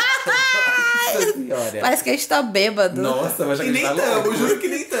 Nossa senhora. Parece que a gente tá bêbado. Nossa, mas já E nem tamo, juro que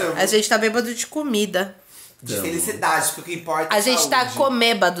nem tamo. A gente tá bêbado de comida. De felicidade, porque o que importa é A gente tá saúde.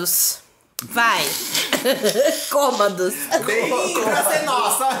 comêbados. Vai. Cômodos. Bem pra ser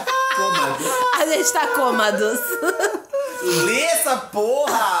nossa. A gente tá cômodos. Lê essa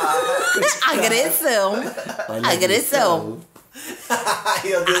porra. Agressão. Olha Agressão. Ai,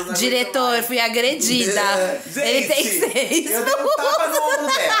 meu Deus. não Diretor, fui agredida. aguento mais. Ele tem Gente, 6. eu dei um tapa no ombro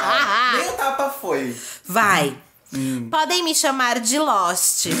dela. Nem o tapa foi. Vai. Podem me chamar de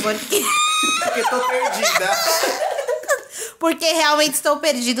Lost, porque... Porque tô perdida. porque realmente estou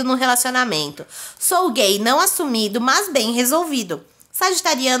perdido no relacionamento. Sou gay não assumido, mas bem resolvido.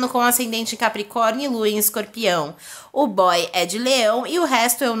 Sagitariano com ascendente em Capricórnio e lua em Escorpião. O boy é de Leão e o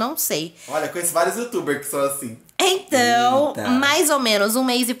resto eu não sei. Olha, conheço vários youtubers que são assim. Então, Eita. mais ou menos um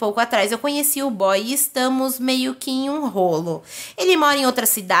mês e pouco atrás, eu conheci o boy e estamos meio que em um rolo. Ele mora em outra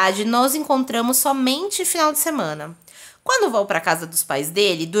cidade, nos encontramos somente final de semana. Quando vou para casa dos pais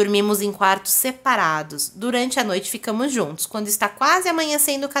dele, dormimos em quartos separados. Durante a noite ficamos juntos. Quando está quase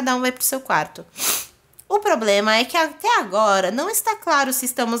amanhecendo, cada um vai pro seu quarto. O problema é que até agora não está claro se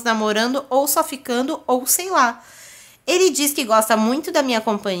estamos namorando ou só ficando ou sei lá. Ele diz que gosta muito da minha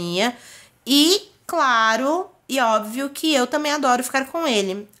companhia e, claro, e óbvio que eu também adoro ficar com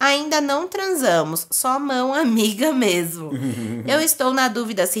ele. Ainda não transamos, só mão amiga mesmo. Eu estou na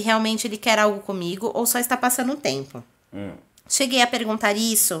dúvida se realmente ele quer algo comigo ou só está passando o tempo. Cheguei a perguntar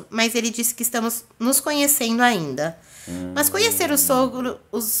isso, mas ele disse que estamos nos conhecendo ainda. Mas conhecer os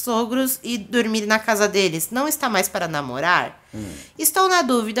sogros e dormir na casa deles não está mais para namorar? Estou na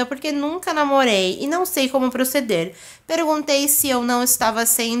dúvida porque nunca namorei e não sei como proceder. Perguntei se eu não estava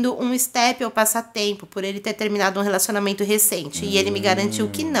sendo um step ou passatempo por ele ter terminado um relacionamento recente e ele me garantiu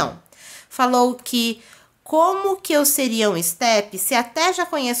que não. Falou que como que eu seria um step se até já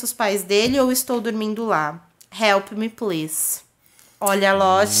conheço os pais dele ou estou dormindo lá? Help me, please. Olha,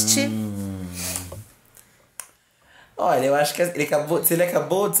 Lost. Olha, eu acho que se ele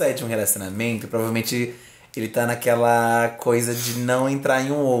acabou de sair de um relacionamento, provavelmente ele tá naquela coisa de não entrar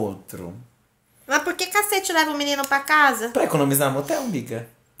em um outro. Mas por que cacete leva o menino pra casa? Pra economizar no motel, amiga.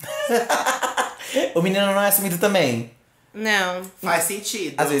 O menino não é assumido também. Não. Faz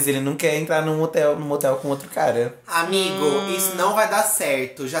sentido. Às vezes ele não quer entrar num motel com outro cara. Amigo, isso não vai dar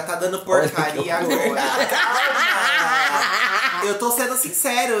certo. Já tá dando porcaria agora. Calma. Eu tô sendo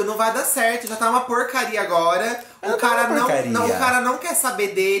sincero, não vai dar certo. Já tá uma porcaria agora. O cara não quer saber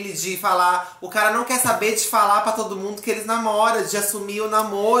dele, de falar. O cara não quer saber de falar pra todo mundo que eles namoram, de assumir o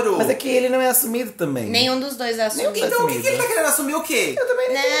namoro. Mas é que ele não é assumido também. Nenhum dos dois é assumido. Então o que ele tá querendo assumir o quê? Eu também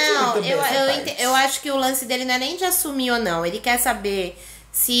não Não, eu acho que o lance dele não é nem de assumir ou não. Ele quer saber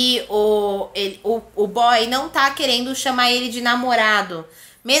se o boy não tá querendo chamar ele de namorado.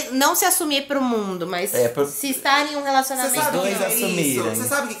 Não se assumir pro mundo, mas se estar em um relacionamento. Você sabe o que é isso? Você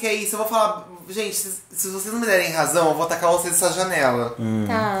sabe o que é isso? Eu vou falar. Gente, se vocês não me derem razão, eu vou tacar vocês nessa janela.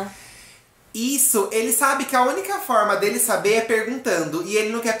 Tá. Isso, ele sabe que a única forma dele saber é perguntando. E ele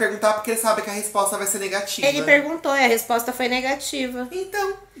não quer perguntar porque ele sabe que a resposta vai ser negativa. Ele perguntou e a resposta foi negativa.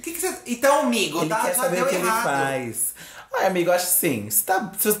 Então, Então, amigo, ele quer saber o que ele faz. Ai, amigo, eu acho assim, se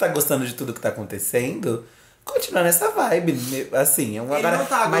você tá gostando de tudo que tá acontecendo, continua nessa vibe. Assim, agora, não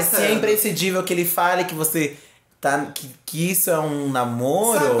tá mas gostando. se é imprescindível que ele fale que você tá. Que isso é um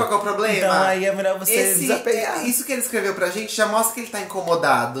namoro. Sabe qual que é o problema? Então aí é melhor você desapegar. Isso que ele escreveu pra gente já mostra que ele tá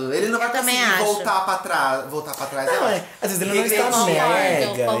incomodado. Ele não vai conseguir voltar pra trás. Não, às vezes ele não está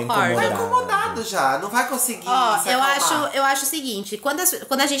mega concordo. Tá incomodado já, não vai conseguir. Eu acho o seguinte,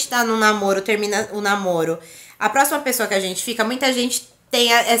 quando a gente tá num namoro, termina o namoro, a próxima pessoa que a gente fica, muita gente tem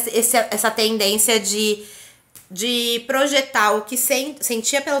essa tendência de projetar o que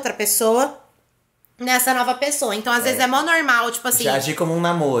sentia pela outra pessoa nessa nova pessoa. Então, às vezes é mó normal, tipo assim... Já agir como um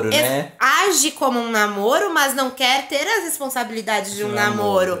namoro, né? Age como um namoro, mas não quer ter as responsabilidades de um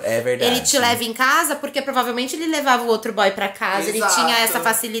namoro. É verdade. Ele te leva em casa porque provavelmente ele levava o outro boy pra casa. Exato. Ele tinha essa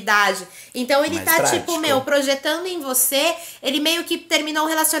facilidade. Então, ele Mais tá, prático. tipo, projetando em você. Ele meio que terminou o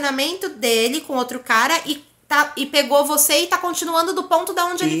relacionamento dele com outro cara e pegou você e tá continuando do ponto da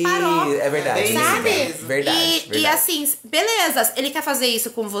onde ele parou. É verdade. Sabe? Verdade. E assim, beleza, ele quer fazer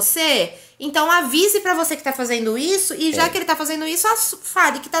isso com você, então avise pra você que tá fazendo isso, e já que ele tá fazendo isso,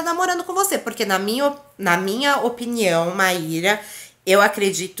 fale que tá namorando com você. Porque na minha opinião, Maíra, eu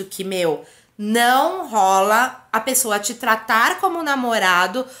acredito que, não rola a pessoa te tratar como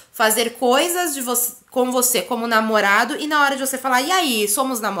namorado, fazer coisas com você como namorado, e na hora de você falar, e aí,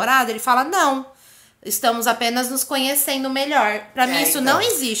 somos namorado? Ele fala, não. Estamos apenas nos conhecendo melhor. Pra mim, isso não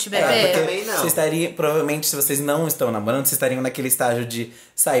existe, bebê. Também não. Você estaria, provavelmente, se vocês não estão namorando, vocês estariam naquele estágio de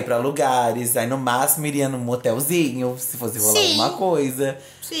sair pra lugares, aí no máximo iria num motelzinho, se fosse rolar alguma coisa.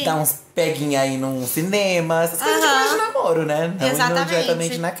 Sim. Dar uns peguinha aí num cinema, essas coisas de coisa de namoro, né? Não indo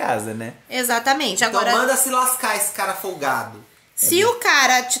diretamente na casa, né? Exatamente. Então Agora, manda se lascar esse cara folgado. se o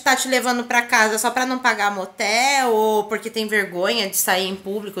cara tá te levando pra casa só pra não pagar motel, ou porque tem vergonha de sair em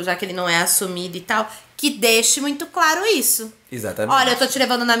público, já que ele não é assumido e tal, que deixe muito claro isso. Exatamente. Olha, eu tô te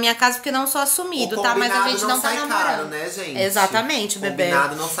levando na minha casa porque não sou assumido, tá? Mas a gente não tá sai namorando. caro, né, gente? Exatamente, bebê.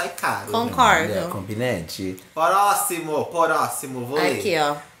 Combinado não sai caro. Concordo. Combinante. Próximo, vou ler. Aqui,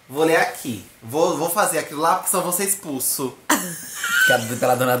 ó. Vou ler aqui. Vou fazer aquilo lá porque senão vou ser expulso.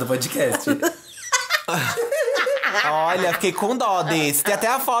 Pela dona do podcast. Olha, fiquei com dó desse. Tem até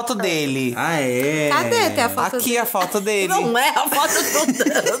a foto dele. Ah, é? Cadê? Tem a foto Aqui a foto dele. Não é a foto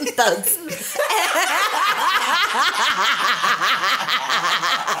do Dantas.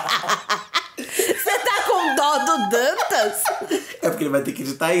 Você tá com dó do Dantas? É porque ele vai ter que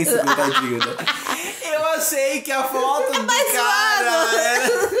editar isso, tadinho, né? Eu achei que a foto do mais cara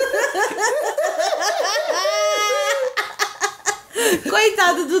era...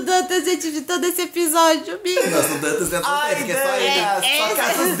 Coitado do Dantas, gente, de todo esse episódio, amigo. Nossa, o Dantas é só porque é só ele. Só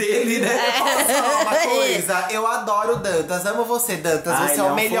casos dele, né? Posso falar uma coisa? Eu adoro o Dantas. Amo você, Dantas. Ai, você é o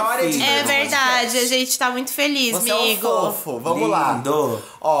não, melhor fofinho. editor. É do verdade, podcast. a gente tá muito feliz, Você amigo. é um fofo. Vamos lá. Lindo.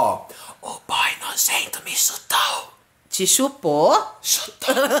 Ó. O boy nojento me chutou. Te chupou?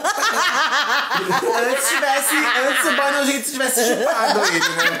 Chutou. Antes o boy nojento tivesse chupado ele,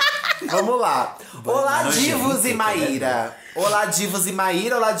 né? Vamos lá. Olá, nojento, Divos e Maíra. Olá, Divos e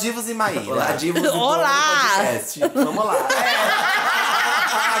Maíra. Olá, Divos e Maíra. Olá, Divos do Olá. podcast. Vamos lá.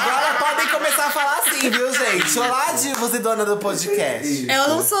 Agora podem começar a falar assim, viu, gente? Olá, Divos e dona do podcast. Eu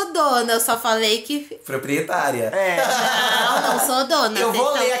não sou dona, eu só falei que... Proprietária. Não sou dona. Eu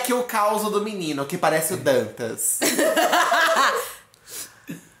vou vocês ler aqui o caos do menino, que parece o Dantas.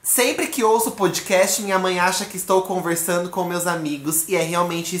 Sempre que ouço podcast, minha mãe acha que estou conversando com meus amigos e é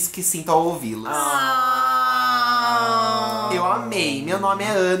realmente isso que sinto ao ouvi-los. Eu amei. Meu nome é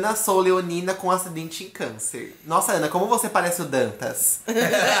Ana, sou leonina com acidente em câncer. Nossa, Ana, como você parece o Dantas.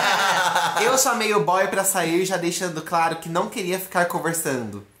 Eu chamei o boy pra sair, já deixando claro que não queria ficar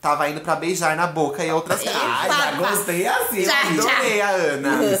conversando. Tava indo pra beijar na boca e outras coisas. Ai, já gostei assim. Já. Adorei a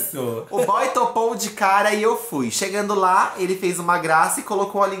Ana. Isso. O boy topou de cara e eu fui. Chegando lá, ele fez uma graça e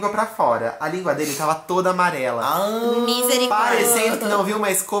colocou a língua pra fora. A língua dele tava toda amarela. Misericórdia. Parecendo que não viu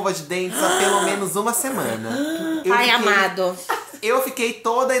uma escova de dentes há pelo menos uma semana. Pai amado. Eu fiquei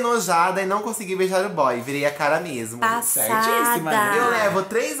toda enojada e não consegui beijar o boy. Virei a cara mesmo. Certíssima, né? Eu levo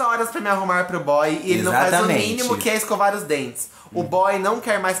 3 horas pra me arrumar pro boy e ele não faz o Exatamente. mínimo que é escovar os dentes. O boy não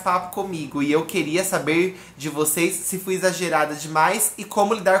quer mais papo comigo e eu queria saber de vocês se fui exagerada demais e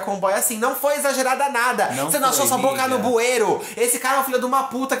como lidar com um boy assim. Não foi exagerada nada. Não você não achou foi, sua boca amiga. no bueiro. Esse cara é um filho de uma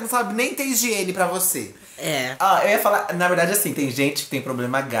puta que não sabe nem ter higiene pra você. É. Ah, eu ia falar, na verdade, assim, tem gente que tem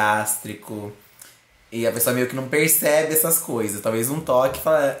problema gástrico. E a pessoa meio que não percebe essas coisas. Talvez um toque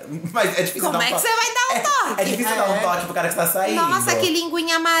fala. Mas é difícil Como dar um é que toque. você vai dar um toque? É difícil dar um toque pro cara que tá saindo. Nossa, que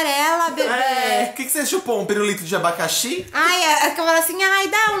linguinha amarela, bebê. O que você chupou? Um pirulito de abacaxi? Ai, é que eu falo assim, ai,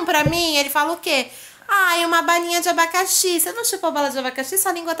 dá um pra mim. Ele fala o quê? Ai, uma balinha de abacaxi. Você não chupou bala de abacaxi?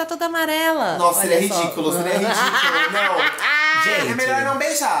 Sua língua tá toda amarela. Nossa, Olha seria só. ridículo, seria ridículo. Não. Gente. É melhor não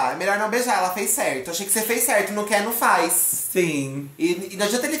beijar, é melhor não beijar. Ela fez certo. Achei que você fez certo, não quer, não faz. Sim. E não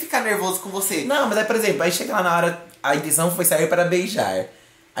adianta ele ficar nervoso com você. Não, mas aí, por exemplo, aí chega lá na hora, a intenção foi sair para beijar.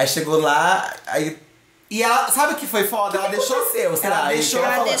 Aí chegou lá, aí. E ela, sabe o que foi foda? Ela deixou. aconteceu, será? Ela deixou.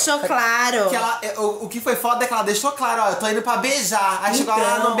 Ela deixou claro. Que ela, o que foi foda é que ela deixou claro, ó, eu tô indo pra beijar. Aí chegou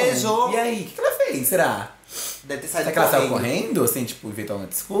lá, ela não beijou. E aí, o que ela fez? Será? Deve ter saído Será que ela saiu correndo? Assim, tipo, inventou uma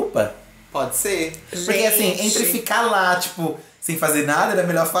desculpa? Pode ser. Porque assim, entre ficar lá, tipo, sem fazer nada, era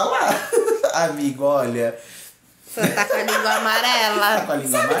melhor falar. Amigo, olha. Você tá com a língua amarela. Tá com a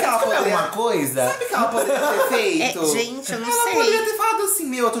língua Sabe que ela amarela? poderia- alguma coisa? Sabe o que ela poderia ter feito? Gente, eu não Ela sei. poderia ter falado assim,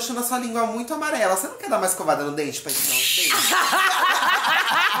 meu, eu tô achando a sua língua muito amarela. Você não quer dar uma escovada no dente pra gente dar uns beijos?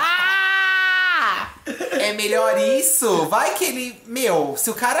 É melhor isso. Vai que ele... Meu, se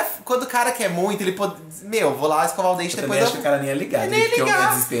o cara... Quando o cara quer muito, ele pode... Meu, vou lá escovar o dente Eu depois também acho que o cara nem ia ligar, Nem né? Porque eu ligar. ia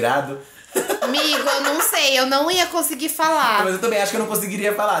desesperado. Amigo, eu não sei. Eu não ia conseguir falar. Mas eu também acho que eu não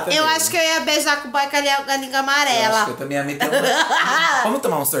conseguiria falar também. Eu acho que eu ia beijar com o boy com a língua Eu amarela. acho que eu também ia meter uma... Vamos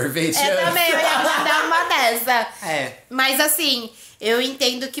tomar um sorvete? Eu também eu ia mandar uma dessa. É. Mas assim, eu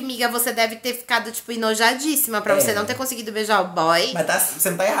entendo que, miga, você deve ter ficado, tipo, enojadíssima pra você não ter conseguido beijar o boy. Mas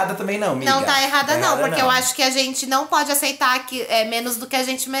você não tá errada também não, amiga. Não tá errada, não, porque não. eu acho que a gente não pode aceitar que é menos do que a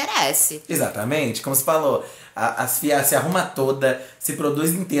gente merece. Exatamente, como você falou, as fias se arruma toda, se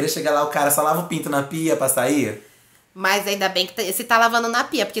produz inteira, chega lá o cara só lava o pinto na pia pra sair. Mas ainda bem que se tá lavando na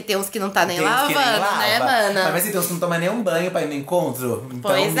pia, porque tem uns que não tá nem Tem uns que lavando, nem lava. né, mana? Mas assim, tem uns que não tomam nem um banho pra ir no encontro. Então,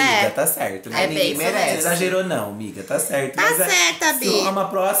 Pois amiga, é. tá certo. Né? É bem Ninguém isso merece. mesmo. Exagerou não, amiga, tá certo. Tá certa, se Bi. rolar uma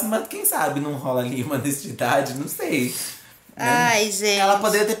próxima, quem sabe não rola ali uma honestidade, não sei. Ai, gente. Ela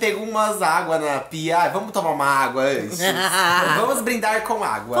poderia ter pego umas águas na pia. Ai, vamos tomar uma água antes. Vamos brindar com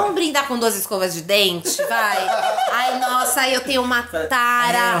água. Vamos brindar com 2 escovas de dente, vai? Ai, nossa, eu tenho uma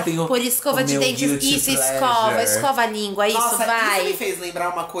tara eu tenho por escova o de meu dente. guilty Isso, pleasure. escova a língua, isso, Nossa, isso me vai. fez lembrar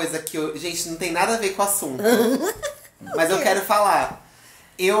uma coisa que eu... Gente, não tem nada a ver com o assunto. Mas eu quero falar.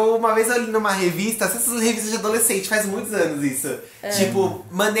 Uma vez eu li numa revista, essas revistas de adolescente, faz muitos anos isso. Tipo,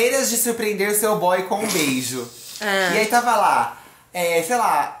 maneiras de surpreender seu boy com um beijo. E aí tava lá, sei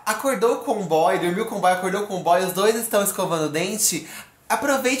lá, acordou com um boy, dormiu com um boy, acordou com um boy, os dois estão escovando o dente.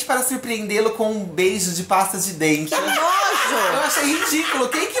 Aproveite para surpreendê-lo com um beijo de pasta de dente. Que nojo! Eu achei ridículo.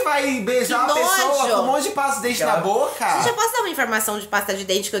 Quem que vai beijar uma pessoa com um monte de pasta de dente na boca? Gente, eu posso dar uma informação de pasta de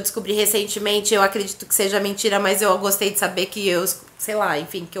dente que eu descobri recentemente? Eu acredito que seja mentira, mas eu gostei de saber que eu... Sei lá,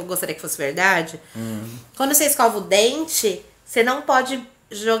 enfim, que eu gostaria que fosse verdade. Quando você escova o dente, você não pode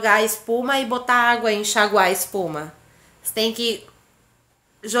jogar a espuma e botar água e enxaguar a espuma. Você tem que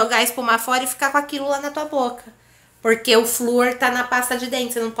jogar a espuma fora e ficar com aquilo lá na tua boca. Porque o flúor tá na pasta de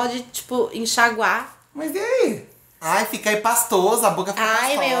dente. Você não pode, tipo, enxaguar. Mas e aí? Ai, fica aí pastoso, a boca fica pastosa.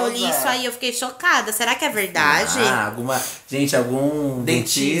 Ai, meu, eu li isso aí, eu fiquei chocada. Será que é verdade? Gente, algum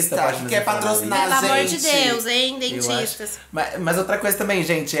dentista pode que nos quer patrocinar a gente. Pelo amor de Deus, hein, dentistas. Mas outra coisa também,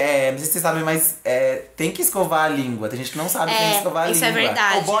 gente, não sei se vocês sabem, mas tem que escovar a língua. Tem gente que não sabe que tem que escovar a língua. Isso é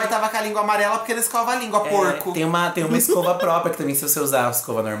verdade. O boy tava com a língua amarela porque ele escova a língua, porco. Tem uma escova própria, que também se você usar a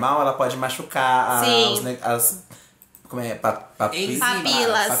escova normal, ela pode machucar as como é?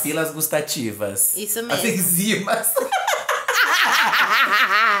 Papilas gustativas. Isso mesmo. As enzimas.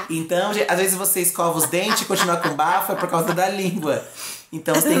 Então, às vezes você escova os dentes e continua com bafo, é por causa da língua.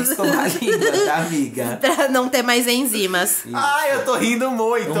 Então você tem que escovar a língua, tá, amiga? Pra não ter mais enzimas. Isso. Ai, eu tô rindo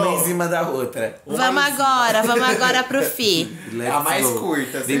muito. Uma enzima da outra. Vamos agora pro Fi. É a mais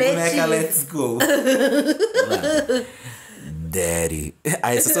curta. Vem boneca, let's go. Daddy.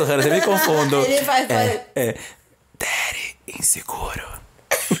 Aí sussurrando, eu me confundo. Ele faz... Daddy, inseguro.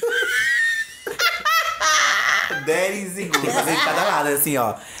 Daddy inseguro. Fazer de cada lado, assim,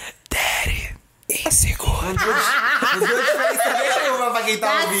 ó. Daddy, inseguro. Não deu diferença nenhuma pra quem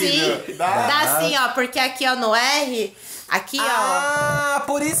tá ouvindo. Dá assim, ó, porque aqui, ó, no R... Aqui, ó. Ah,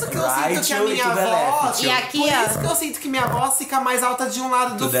 por isso que eu sinto que a minha voz... E aqui, por ó. isso que eu sinto que minha voz fica mais alta de um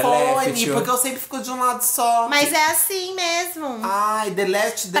lado do To the fone. left, Porque eu sempre fico de um lado só. Mas é assim mesmo. Ai, the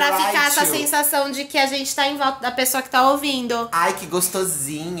left, the Pra right. ficar essa sensação de que a gente tá em volta da pessoa que tá ouvindo. Ai, que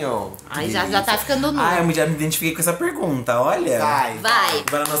gostosinho. Ai, já tá ficando nu. Eu já me identifiquei com essa pergunta, olha. Vai.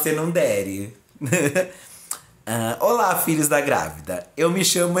 Para não ser um daddy. Olá, filhos da grávida. Eu me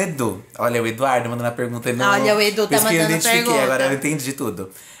chamo Edu. Olha, o Eduardo mandando a pergunta. Olha, o Edu tá mandando eu identifiquei, pergunta. agora eu entendi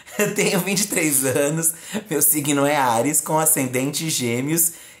tudo. Eu tenho 23 anos, meu signo é Áries, com ascendente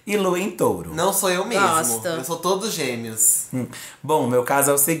Gêmeos e lua em Touro. Não sou eu mesmo. Gosto. Eu sou todos gêmeos. Bom, meu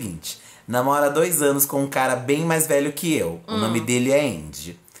caso é o seguinte. Namoro há 2 anos com um cara bem mais velho que eu. O nome dele é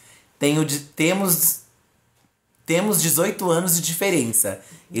Andy. Temos 18 anos de diferença.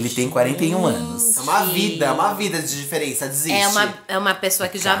 Ele tem 41 anos. É uma vida de diferença, desiste. É uma pessoa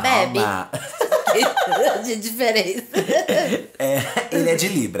que já bebe. De diferença. Ele é de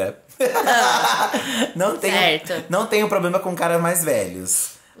Libra. Não tenho problema com caras mais velhos.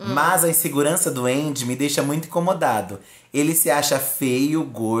 Mas a insegurança do Andy me deixa muito incomodado. Ele se acha feio,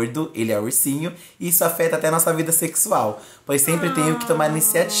 gordo, ele é ursinho, e isso afeta até a nossa vida sexual, pois sempre tenho que tomar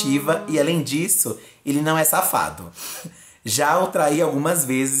iniciativa e, além disso, ele não é safado. Já o traí algumas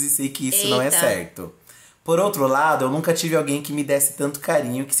vezes e sei que isso não é certo. Por outro lado, eu nunca tive alguém que me desse tanto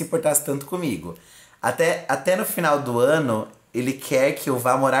carinho, que se importasse tanto comigo. Até no final do ano, ele quer que eu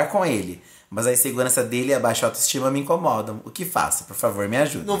vá morar com ele. Mas a insegurança dele e a baixa autoestima me incomodam. O que faço? Por favor, me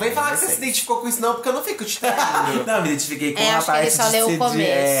ajude. Não vem falar que você se identificou com isso não, porque eu não fico te traindo. Não, me identifiquei com a acho parte que ele só leu o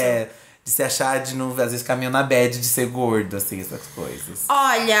começo. de se achar de não, às vezes caminho na bad de ser gordo, assim, essas coisas.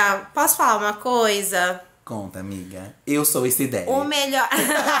 Olha, posso falar uma coisa? Conta, amiga. Eu sou esse ideia. O melhor...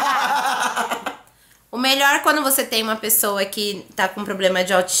 O melhor quando você tem uma pessoa que tá com problema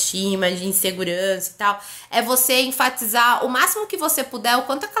de autoestima, de insegurança e tal, é você enfatizar o máximo que você puder o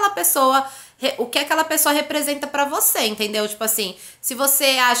quanto aquela pessoa, o que aquela pessoa representa pra você, entendeu? Tipo assim, se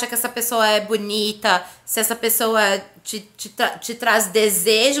você acha que essa pessoa é bonita, se essa pessoa te traz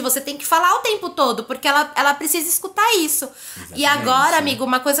desejo, você tem que falar o tempo todo, porque ela precisa escutar isso. Exatamente. E agora, amigo,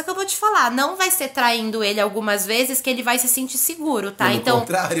 uma coisa que eu vou te falar, não vai ser traindo ele algumas vezes que ele vai se sentir seguro, tá? Pelo então,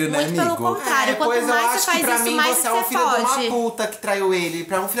 contrário, né, muito pelo amigo? contrário, quanto mais você faz isso, mais você é um filho de uma puta que traiu ele.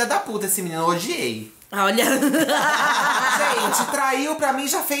 Pra um filho da puta esse menino, eu odiei. Olha. Gente, traiu pra mim,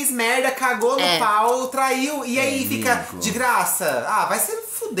 já fez merda, cagou no pau, traiu. E aí fica de graça. Ah, vai se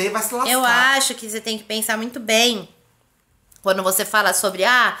fuder, vai se lascar. Eu acho que você tem que pensar muito bem. Quando você fala sobre,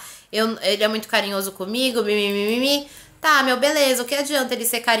 ele é muito carinhoso comigo, mimimi. Tá, meu, beleza, o que adianta ele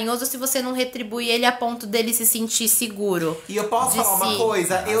ser carinhoso se você não retribui ele a ponto dele se sentir seguro? E eu posso falar uma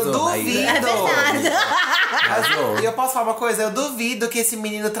coisa? Eu duvido. É verdade. E eu posso falar uma coisa? Eu duvido que esse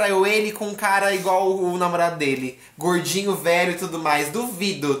menino traiu ele com um cara igual o namorado dele. Gordinho, velho e tudo mais.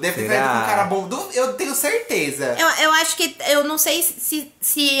 Duvido. Deve ter traído com um cara bom. Eu tenho certeza. Eu acho que... Eu não sei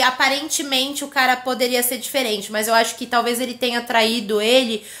se aparentemente o cara poderia ser diferente. Mas eu acho que talvez ele tenha traído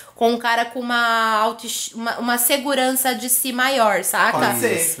ele com um cara com uma segurança cobrança de si maior, saca? Pode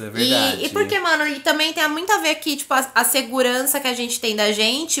ser. Isso, é verdade. E porque, mano, e também tem muito a ver que, tipo, a segurança que a gente tem da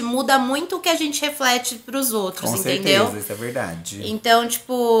gente muda muito o que a gente reflete pros outros, Com entendeu? certeza, isso é verdade. Então,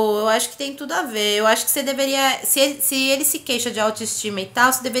 tipo, eu acho que tem tudo a ver. Eu acho que você deveria, se ele se queixa de autoestima e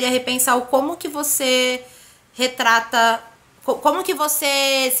tal, você deveria repensar o como que você retrata, como que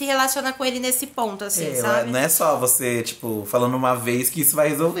você se relaciona com ele nesse ponto, assim, sabe? Não é só você, tipo, falando uma vez que isso vai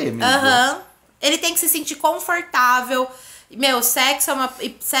resolver mesmo. Ele tem que se sentir confortável. Meu, sexo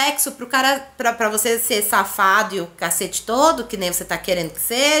pro cara, pra você ser safado e o cacete todo, que nem você tá querendo que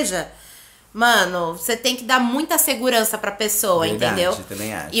seja, mano, você tem que dar muita segurança pra pessoa, Verdade, entendeu?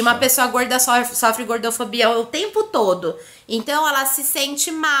 Também acho. E uma pessoa gorda sofre gordofobia o tempo todo. Então ela se sente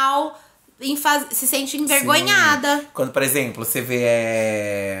mal, se sente envergonhada. Sim. Quando, por exemplo, você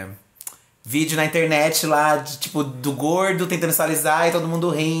vê vídeo na internet lá, tipo, do gordo tentando sexualizar e todo mundo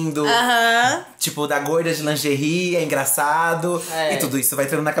rindo. Tipo, da gorda de lingerie, é engraçado. E tudo isso vai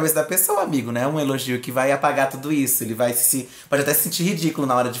entrando na cabeça da pessoa, amigo, né? Um elogio que vai apagar tudo isso. Ele vai pode até se sentir ridículo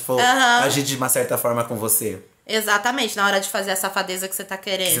na hora de agir de uma certa forma com você. Exatamente, na hora de fazer a safadeza que você tá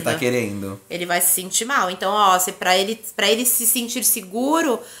querendo. Ele vai se sentir mal. Então, ó, pra ele se sentir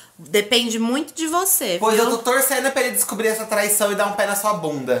seguro, depende muito de você. Pois viu? eu tô torcendo pra ele descobrir essa traição e dar um pé na sua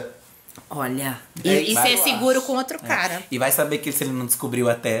bunda. Olha. E ser seguro com outro cara. E vai saber que se ele não descobriu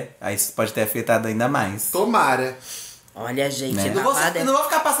aí isso pode ter afetado ainda mais. Tomara. Olha, gente. Né? Não vou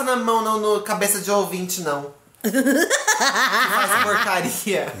ficar passando a mão no cabeça de ouvinte, não. Que faz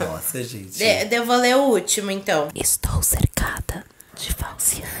porcaria. Nossa, gente. Eu vou ler o último, então. Estou cercada de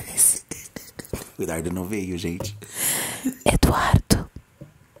falcianes. O Eduardo não veio, gente. Eduardo.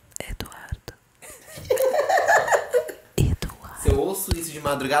 Se eu ouço isso de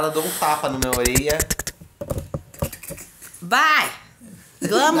madrugada, eu dou um tapa na minha orelha. Vai!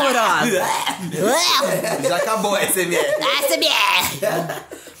 Glamourosa! Já acabou a SMR.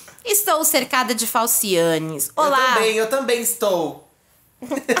 Estou cercada de falcianes. Olá! Eu também estou.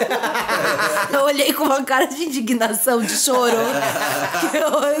 Eu olhei com uma cara de indignação, de choro.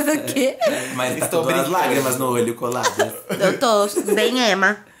 O quê? Mas tá todas as lágrimas no olho coladas. Eu tô bem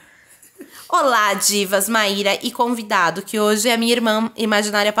ema. Olá, divas, Maíra e convidado, que hoje é a minha irmã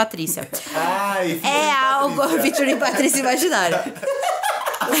imaginária Patrícia. Ai, É algo featuring Patrícia imaginária.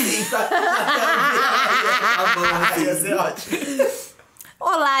 Ia ser ótimo.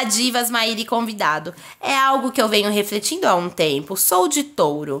 Olá, divas, Maíra e convidado. É algo que eu venho refletindo há um tempo. Sou de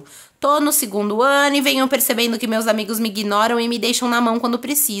Touro. Tô no 2º ano e venho percebendo que meus amigos me ignoram e me deixam na mão quando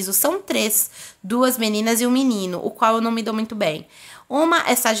preciso. São 3, 2 meninas e um menino, o qual eu não me dou muito bem. Uma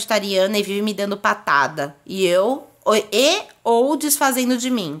é sagitariana e vive me dando patada. Ou desfazendo de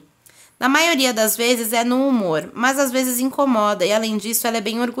mim. Na maioria das vezes é no humor, mas às vezes incomoda e além disso ela é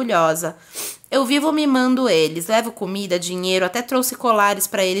bem orgulhosa. Eu vivo mimando eles, levo comida, dinheiro, até trouxe colares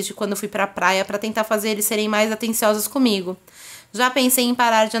pra eles de quando fui pra praia pra tentar fazer eles serem mais atenciosos comigo. Já pensei em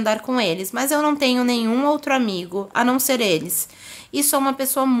parar de andar com eles, mas eu não tenho nenhum outro amigo, a não ser eles. E sou uma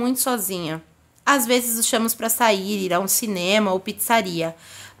pessoa muito sozinha. Às vezes os chamo pra sair, ir a um cinema ou pizzaria,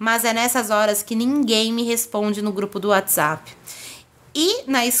 mas é nessas horas que ninguém me responde no grupo do WhatsApp. E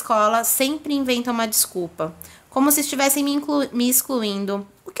na escola sempre inventam uma desculpa, como se estivessem me excluindo.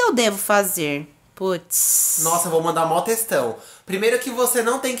 O que eu devo fazer? Putz. Nossa, eu vou mandar mó textão. Primeiro que você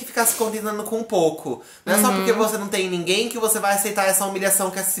não tem que ficar se condenando com pouco. Não é só porque você não tem ninguém que você vai aceitar essa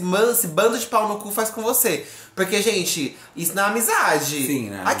humilhação que esse bando de pau no cu faz com você. Porque, gente, isso não é amizade. Sim,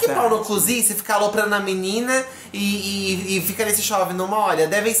 não é Aqui amizade. pau no cuzinho, você fica aloprando a menina e fica nesse chove não molha.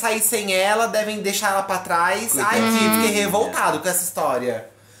 Devem sair sem ela, devem deixar ela pra trás. Ai, que fiquei revoltado com essa história.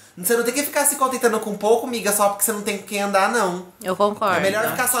 Você não tem que ficar se contentando com pouco, miga, só porque você não tem com quem andar, não. Eu concordo. É melhor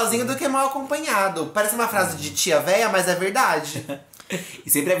ficar sozinho do que mal acompanhado. Parece uma frase de tia véia, mas é verdade. E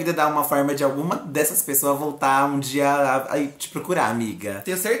sempre a vida dá uma forma de alguma dessas pessoas voltar um dia a te procurar, amiga.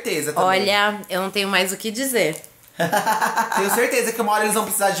 Tenho certeza também. Olha, eu não tenho mais o que dizer. Tenho certeza que uma hora eles vão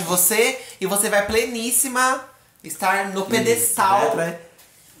precisar de você e você vai pleníssima estar no pedestal.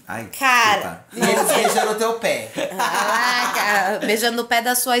 Ai, Cara. E eles beijando o teu pé. Caraca, beijando o pé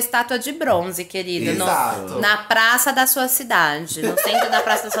da sua estátua de bronze, querida. Exato. Na praça da sua cidade. No centro da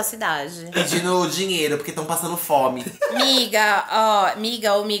praça da sua cidade. Pedindo dinheiro, porque estão passando fome. Miga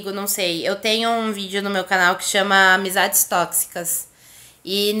ou amigo, não sei. Eu tenho um vídeo no meu canal que chama Amizades Tóxicas.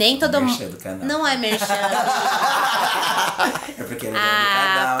 E nem todo mundo. Não é merchan. É porque ele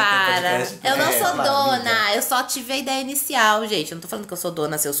para. Eu não sou dona, amiga. eu só tive a ideia inicial, gente. Eu não tô falando que eu sou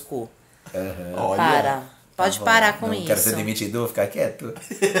dona, seus cu. Olha. Para. Pode parar com não isso. Quero ser demitido, vou ficar quieto.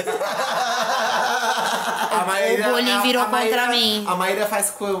 o bullying virou contra mim. A Maíra faz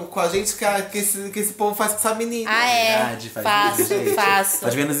com a gente que esse povo faz com essa menina. Ah, é? Verdade, faço.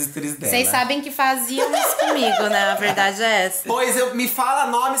 Pode ver nos stories dela. Vocês sabem que faziam isso comigo, né? A verdade é essa. Pois me fala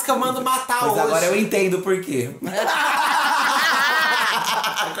nomes que eu mando matar hoje. Agora eu entendo por quê.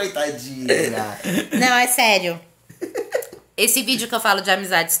 Coitadinha. Não, é sério. Esse vídeo que eu falo de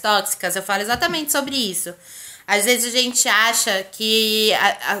amizades tóxicas, eu falo exatamente sobre isso. Às vezes a gente acha que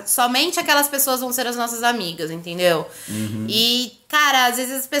somente aquelas pessoas vão ser as nossas amigas, entendeu? Uhum. E, cara, às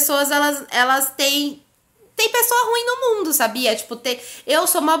vezes as pessoas, elas têm... Tem pessoa ruim no mundo, sabia? Tipo, eu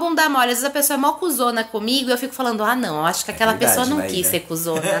sou mó bunda mole, às vezes a pessoa é mó cuzona comigo e eu fico falando, não, eu acho que aquela pessoa não quis ser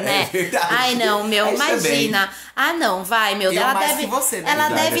cuzona, né? Ai, não, meu, imagina. Ah, não, vai, meu. Ela deve, você, né? Ela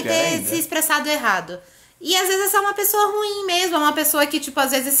deve ter se expressado errado. E às vezes é só uma pessoa ruim mesmo, é uma pessoa que, tipo,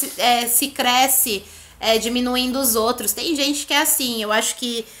 às vezes se cresce diminuindo os outros. Tem gente que é assim, eu acho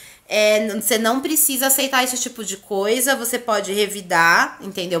que você não precisa aceitar esse tipo de coisa, você pode revidar,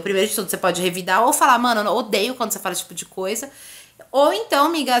 entendeu? Primeiro de tudo, você pode revidar ou falar, mano, eu odeio quando você fala esse tipo de coisa. Ou então,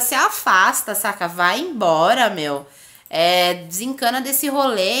 amiga, se afasta, saca? Vai embora, meu. Desencana desse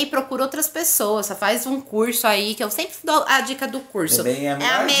rolê e procura outras pessoas. Você faz um curso aí, que eu sempre dou a dica do curso. É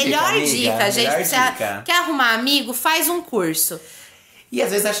a melhor dica, gente. Você quer arrumar amigo? Faz um curso. E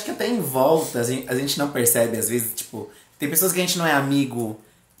às vezes acho que até em volta, a gente não percebe, às vezes, tipo, tem pessoas que a gente não é amigo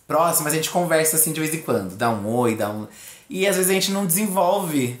próximo, mas a gente conversa assim de vez em quando, dá um oi, E às vezes a gente não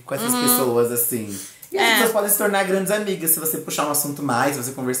desenvolve com essas pessoas, assim. E as pessoas podem se tornar grandes amigas se você puxar um assunto mais, se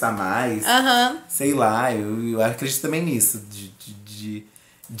você conversar mais. Sei lá, eu acredito também nisso.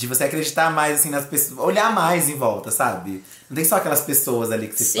 De você acreditar mais, assim, nas pessoas. Olhar mais em volta, sabe? Não tem só aquelas pessoas ali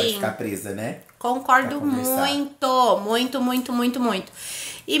que você pode ficar presa, né? Concordo muito.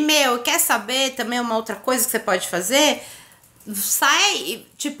 E, meu, quer saber também uma outra coisa que você pode fazer? Sai,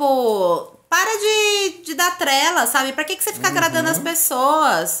 tipo, para de dar trela, sabe? Pra que você fica agradando as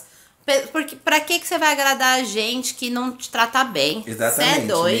pessoas? Pra que você vai agradar a gente que não te trata bem? Exatamente, você é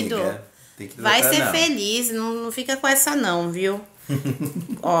doido? Amiga. Tem que vai ser feliz, não fica com essa não, viu?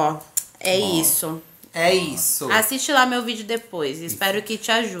 Ó, isso. É isso. Assiste lá meu vídeo depois. Espero que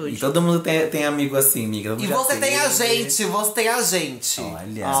te ajude. E todo mundo tem amigo assim, amiga. E você tem a gente,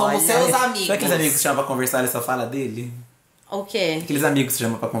 Olha. Somos seus amigos. Sabe aqueles amigos que chamam pra conversar e só fala dele? O quê? Aqueles amigos que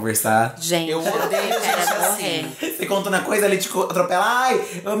chamam pra conversar. Gente, eu odeio gente assim. Você conta uma coisa, ele te atropela. Ai,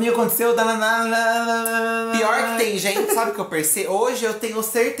 o meu aconteceu. Pior que tem gente, sabe o que eu percebo? Hoje eu tenho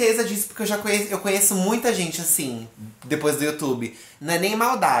certeza disso, porque eu conheço muita gente assim, depois do YouTube. Não é nem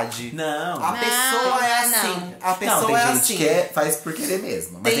maldade. Não. A pessoa é assim. A pessoa tem é gente assim. que faz por querer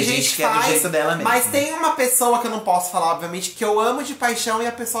mesmo. Mas tem gente que é do jeito dela mesmo. Mas tem uma pessoa que eu não posso falar, obviamente, que eu amo de paixão e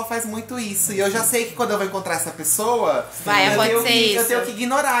a pessoa faz muito isso. E eu já sei que quando eu vou encontrar essa pessoa, eu tenho que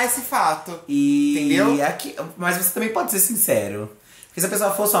ignorar esse fato. Entendeu? Mas você também pode ser sincero. Porque se a pessoa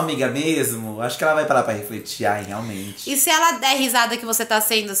for sua amiga mesmo, acho que ela vai pra lá pra refletir, realmente. E se ela der risada que você tá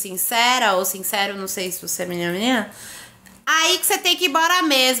sendo sincera ou sincero, não sei se você é menina, aí que você tem que ir embora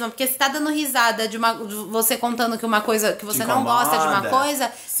mesmo. Porque se tá dando risada de você contando que uma coisa que você não gosta de uma coisa,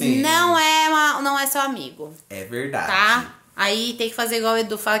 não é seu amigo. É verdade. Tá? Aí tem que fazer igual o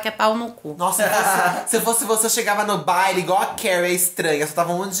Edu fala, que é pau no cu. Nossa, se fosse você, eu chegava no baile igual a Carrie, estranha, só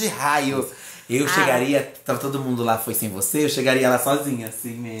tava um monte de raio. Eu chegaria, tava todo mundo lá, foi sem você, eu chegaria lá sozinha,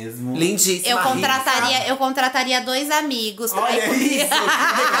 assim mesmo. Lindíssima. Eu contrataria 2 amigos. Olha isso, que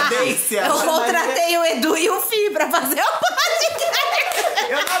decadência. Eu contratei o Edu e o Fih pra fazer o podcast.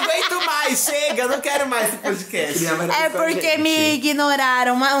 Eu não aguento mais, chega, eu não quero mais esse podcast. É porque me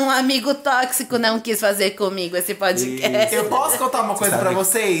ignoraram. Um amigo tóxico não quis fazer comigo esse podcast. Eu posso contar uma coisa pra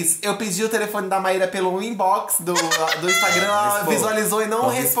vocês? Eu pedi o telefone da Maíra pelo inbox do Instagram, ela visualizou e não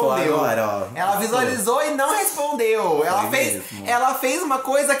respondeu. Ela visualizou e não respondeu. Ela fez uma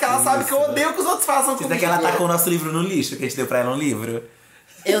coisa que ela sabe que eu odeio que os outros façam comigo. Será que ela tacou o nosso livro no lixo, que a gente deu pra ela um livro?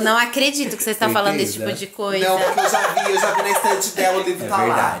 Eu não acredito que você está falando desse tipo de coisa. Não, porque eu já vi na estante dela, o livro tá lá. É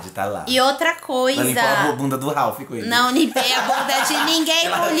verdade, tá lá. E outra coisa... Ela limpou a bunda do Ralph com ele. Não limpei a bunda de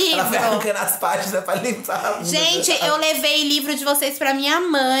ninguém com o livro. Ela foi arrancando as páginas pra limpar a bunda. Gente, eu levei livro de vocês pra minha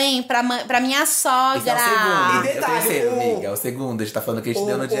mãe, pra minha sogra. Esse é o segundo. E detalhe, é o terceiro, amiga. É o segundo. A gente tá falando que a gente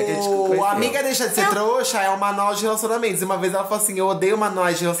deu no dia que a gente conheceu. A amiga deixa de ser trouxa é o manual de relacionamentos. E uma vez ela falou assim, eu odeio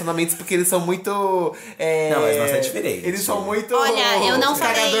manuais de relacionamentos porque eles são muito... Não, mas nossa é diferente. Eles são muito... Olha, eu não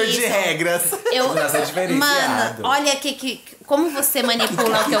falei cagador isso. de regras. Nossa, é diferenciado. Mano, olha como você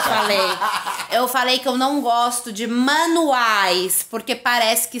manipula o que eu falei. Eu falei que eu não gosto de manuais, porque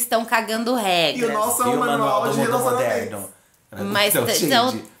parece que estão cagando regras. E o nosso é um manual de do mundo relacionamentos. moderno. Mas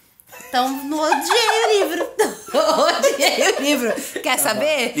então, Então, não odiei o livro. Odiei o livro. Quer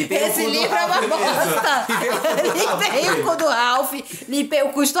saber? Esse livro é uma bosta. Limpei o cu do Ralph. Limpei o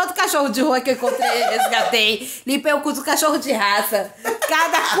cu de todo cachorro de rua que eu encontrei e resgatei. Limpei o cu do cachorro de raça.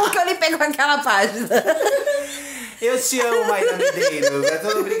 Cada cu que eu limpei com aquela página. Eu te amo, Mayra Medeiros. É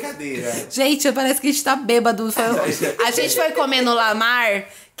toda brincadeira. Gente, parece que a gente tá bêbado. A gente foi comer no Lamar,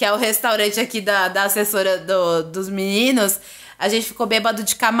 que é o restaurante aqui da assessora dos meninos. A gente ficou bêbado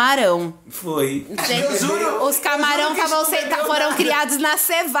de camarão. Foi. Gente, Eu juro, os camarão foram criados na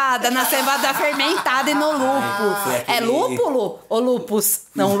cevada fermentada e no lúpulo. É lúpulo ou lupus?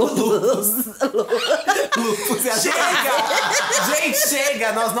 Não, lúpulos. Lupus é Chega! Gente,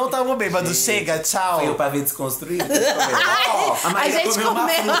 chega! Nós não estamos bêbados. Chega, tchau. Foi o pavê desconstruído. A gente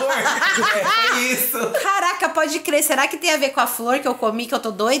comeu. Foi isso. Caraca, pode crer. Será que tem a ver com a flor que eu comi, que eu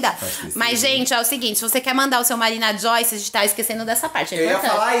tô doida? Mas, gente, é o seguinte. Se você quer mandar o seu Marina Joyce, a gente tá esquecendo dessa parte. Eu ia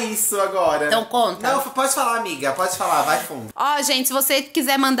falar isso agora. Então conta. Não, pode falar, amiga. Pode falar, vai fundo. Ó, gente, se você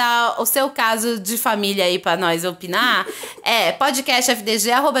quiser mandar o seu caso de família aí pra nós opinar, é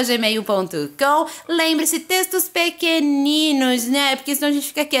podcastfdg@gmail.com. Lembre-se, textos pequeninos, né? Porque senão a gente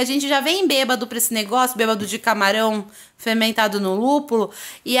fica aqui. A gente já vem bêbado pra esse negócio, bêbado de camarão fermentado no lúpulo.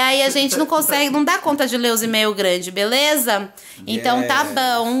 E aí a gente não consegue, não dá conta de ler os e-mails grandes, beleza? Então tá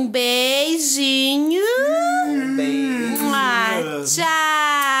bom. Um beijinho. Um beijo.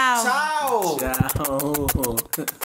 Tchau. Tchau. Tchau.